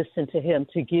and listen to him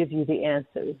to give you the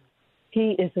answers.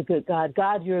 He is a good God.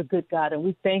 God, you're a good God, and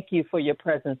we thank you for your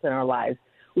presence in our lives.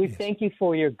 We thank you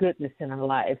for your goodness in our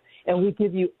lives, and we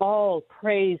give you all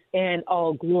praise and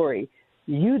all glory.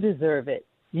 You deserve it.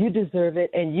 You deserve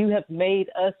it, and you have made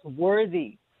us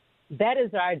worthy. That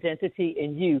is our identity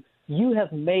in you. You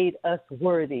have made us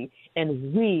worthy,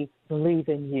 and we believe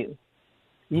in you.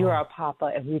 You are our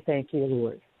Papa, and we thank you,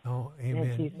 Lord. Oh,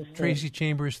 amen. Tracy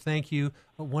Chambers, thank you.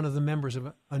 One of the members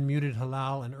of Unmuted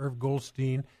Halal, and Irv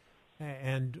Goldstein.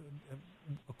 And,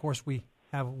 of course, we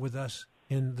have with us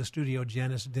in the studio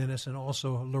Janice Dennis and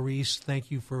also Larice.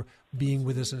 Thank you for being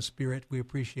with us in spirit. We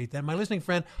appreciate that. My listening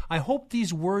friend, I hope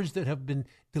these words that have been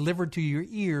delivered to your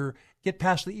ear get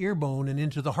past the ear bone and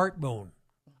into the heart bone.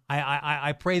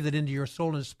 I pray that into your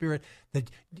soul and spirit, that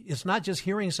it's not just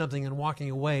hearing something and walking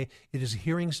away. It is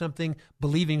hearing something,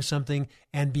 believing something,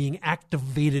 and being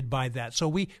activated by that. So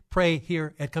we pray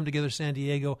here at Come Together San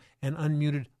Diego and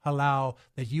Unmuted Halal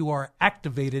that you are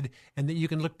activated and that you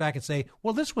can look back and say,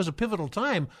 well, this was a pivotal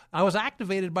time. I was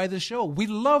activated by this show. We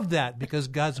love that because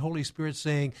God's Holy Spirit's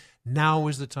saying, now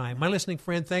is the time. My listening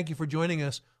friend, thank you for joining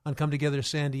us on Come Together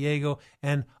San Diego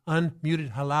and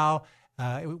Unmuted Halal.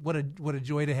 What a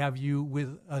joy to have you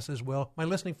with us as well. My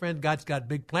listening friend, God's got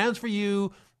big plans for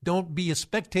you. Don't be a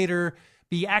spectator.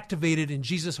 Be activated in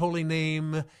Jesus' holy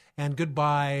name. And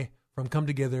goodbye from Come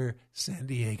Together San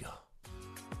Diego.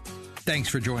 Thanks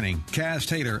for joining Kaz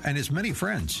Taylor and his many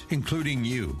friends, including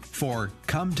you, for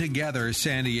Come Together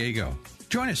San Diego.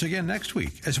 Join us again next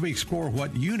week as we explore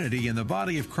what unity in the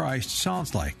body of Christ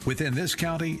sounds like within this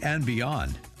county and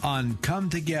beyond on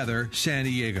Come Together San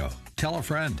Diego. Tell a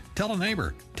friend, tell a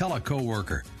neighbor, tell a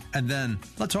coworker, and then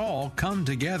let's all come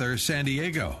together San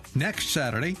Diego next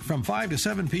Saturday from 5 to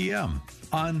 7 p.m.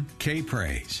 on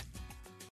K-Praise.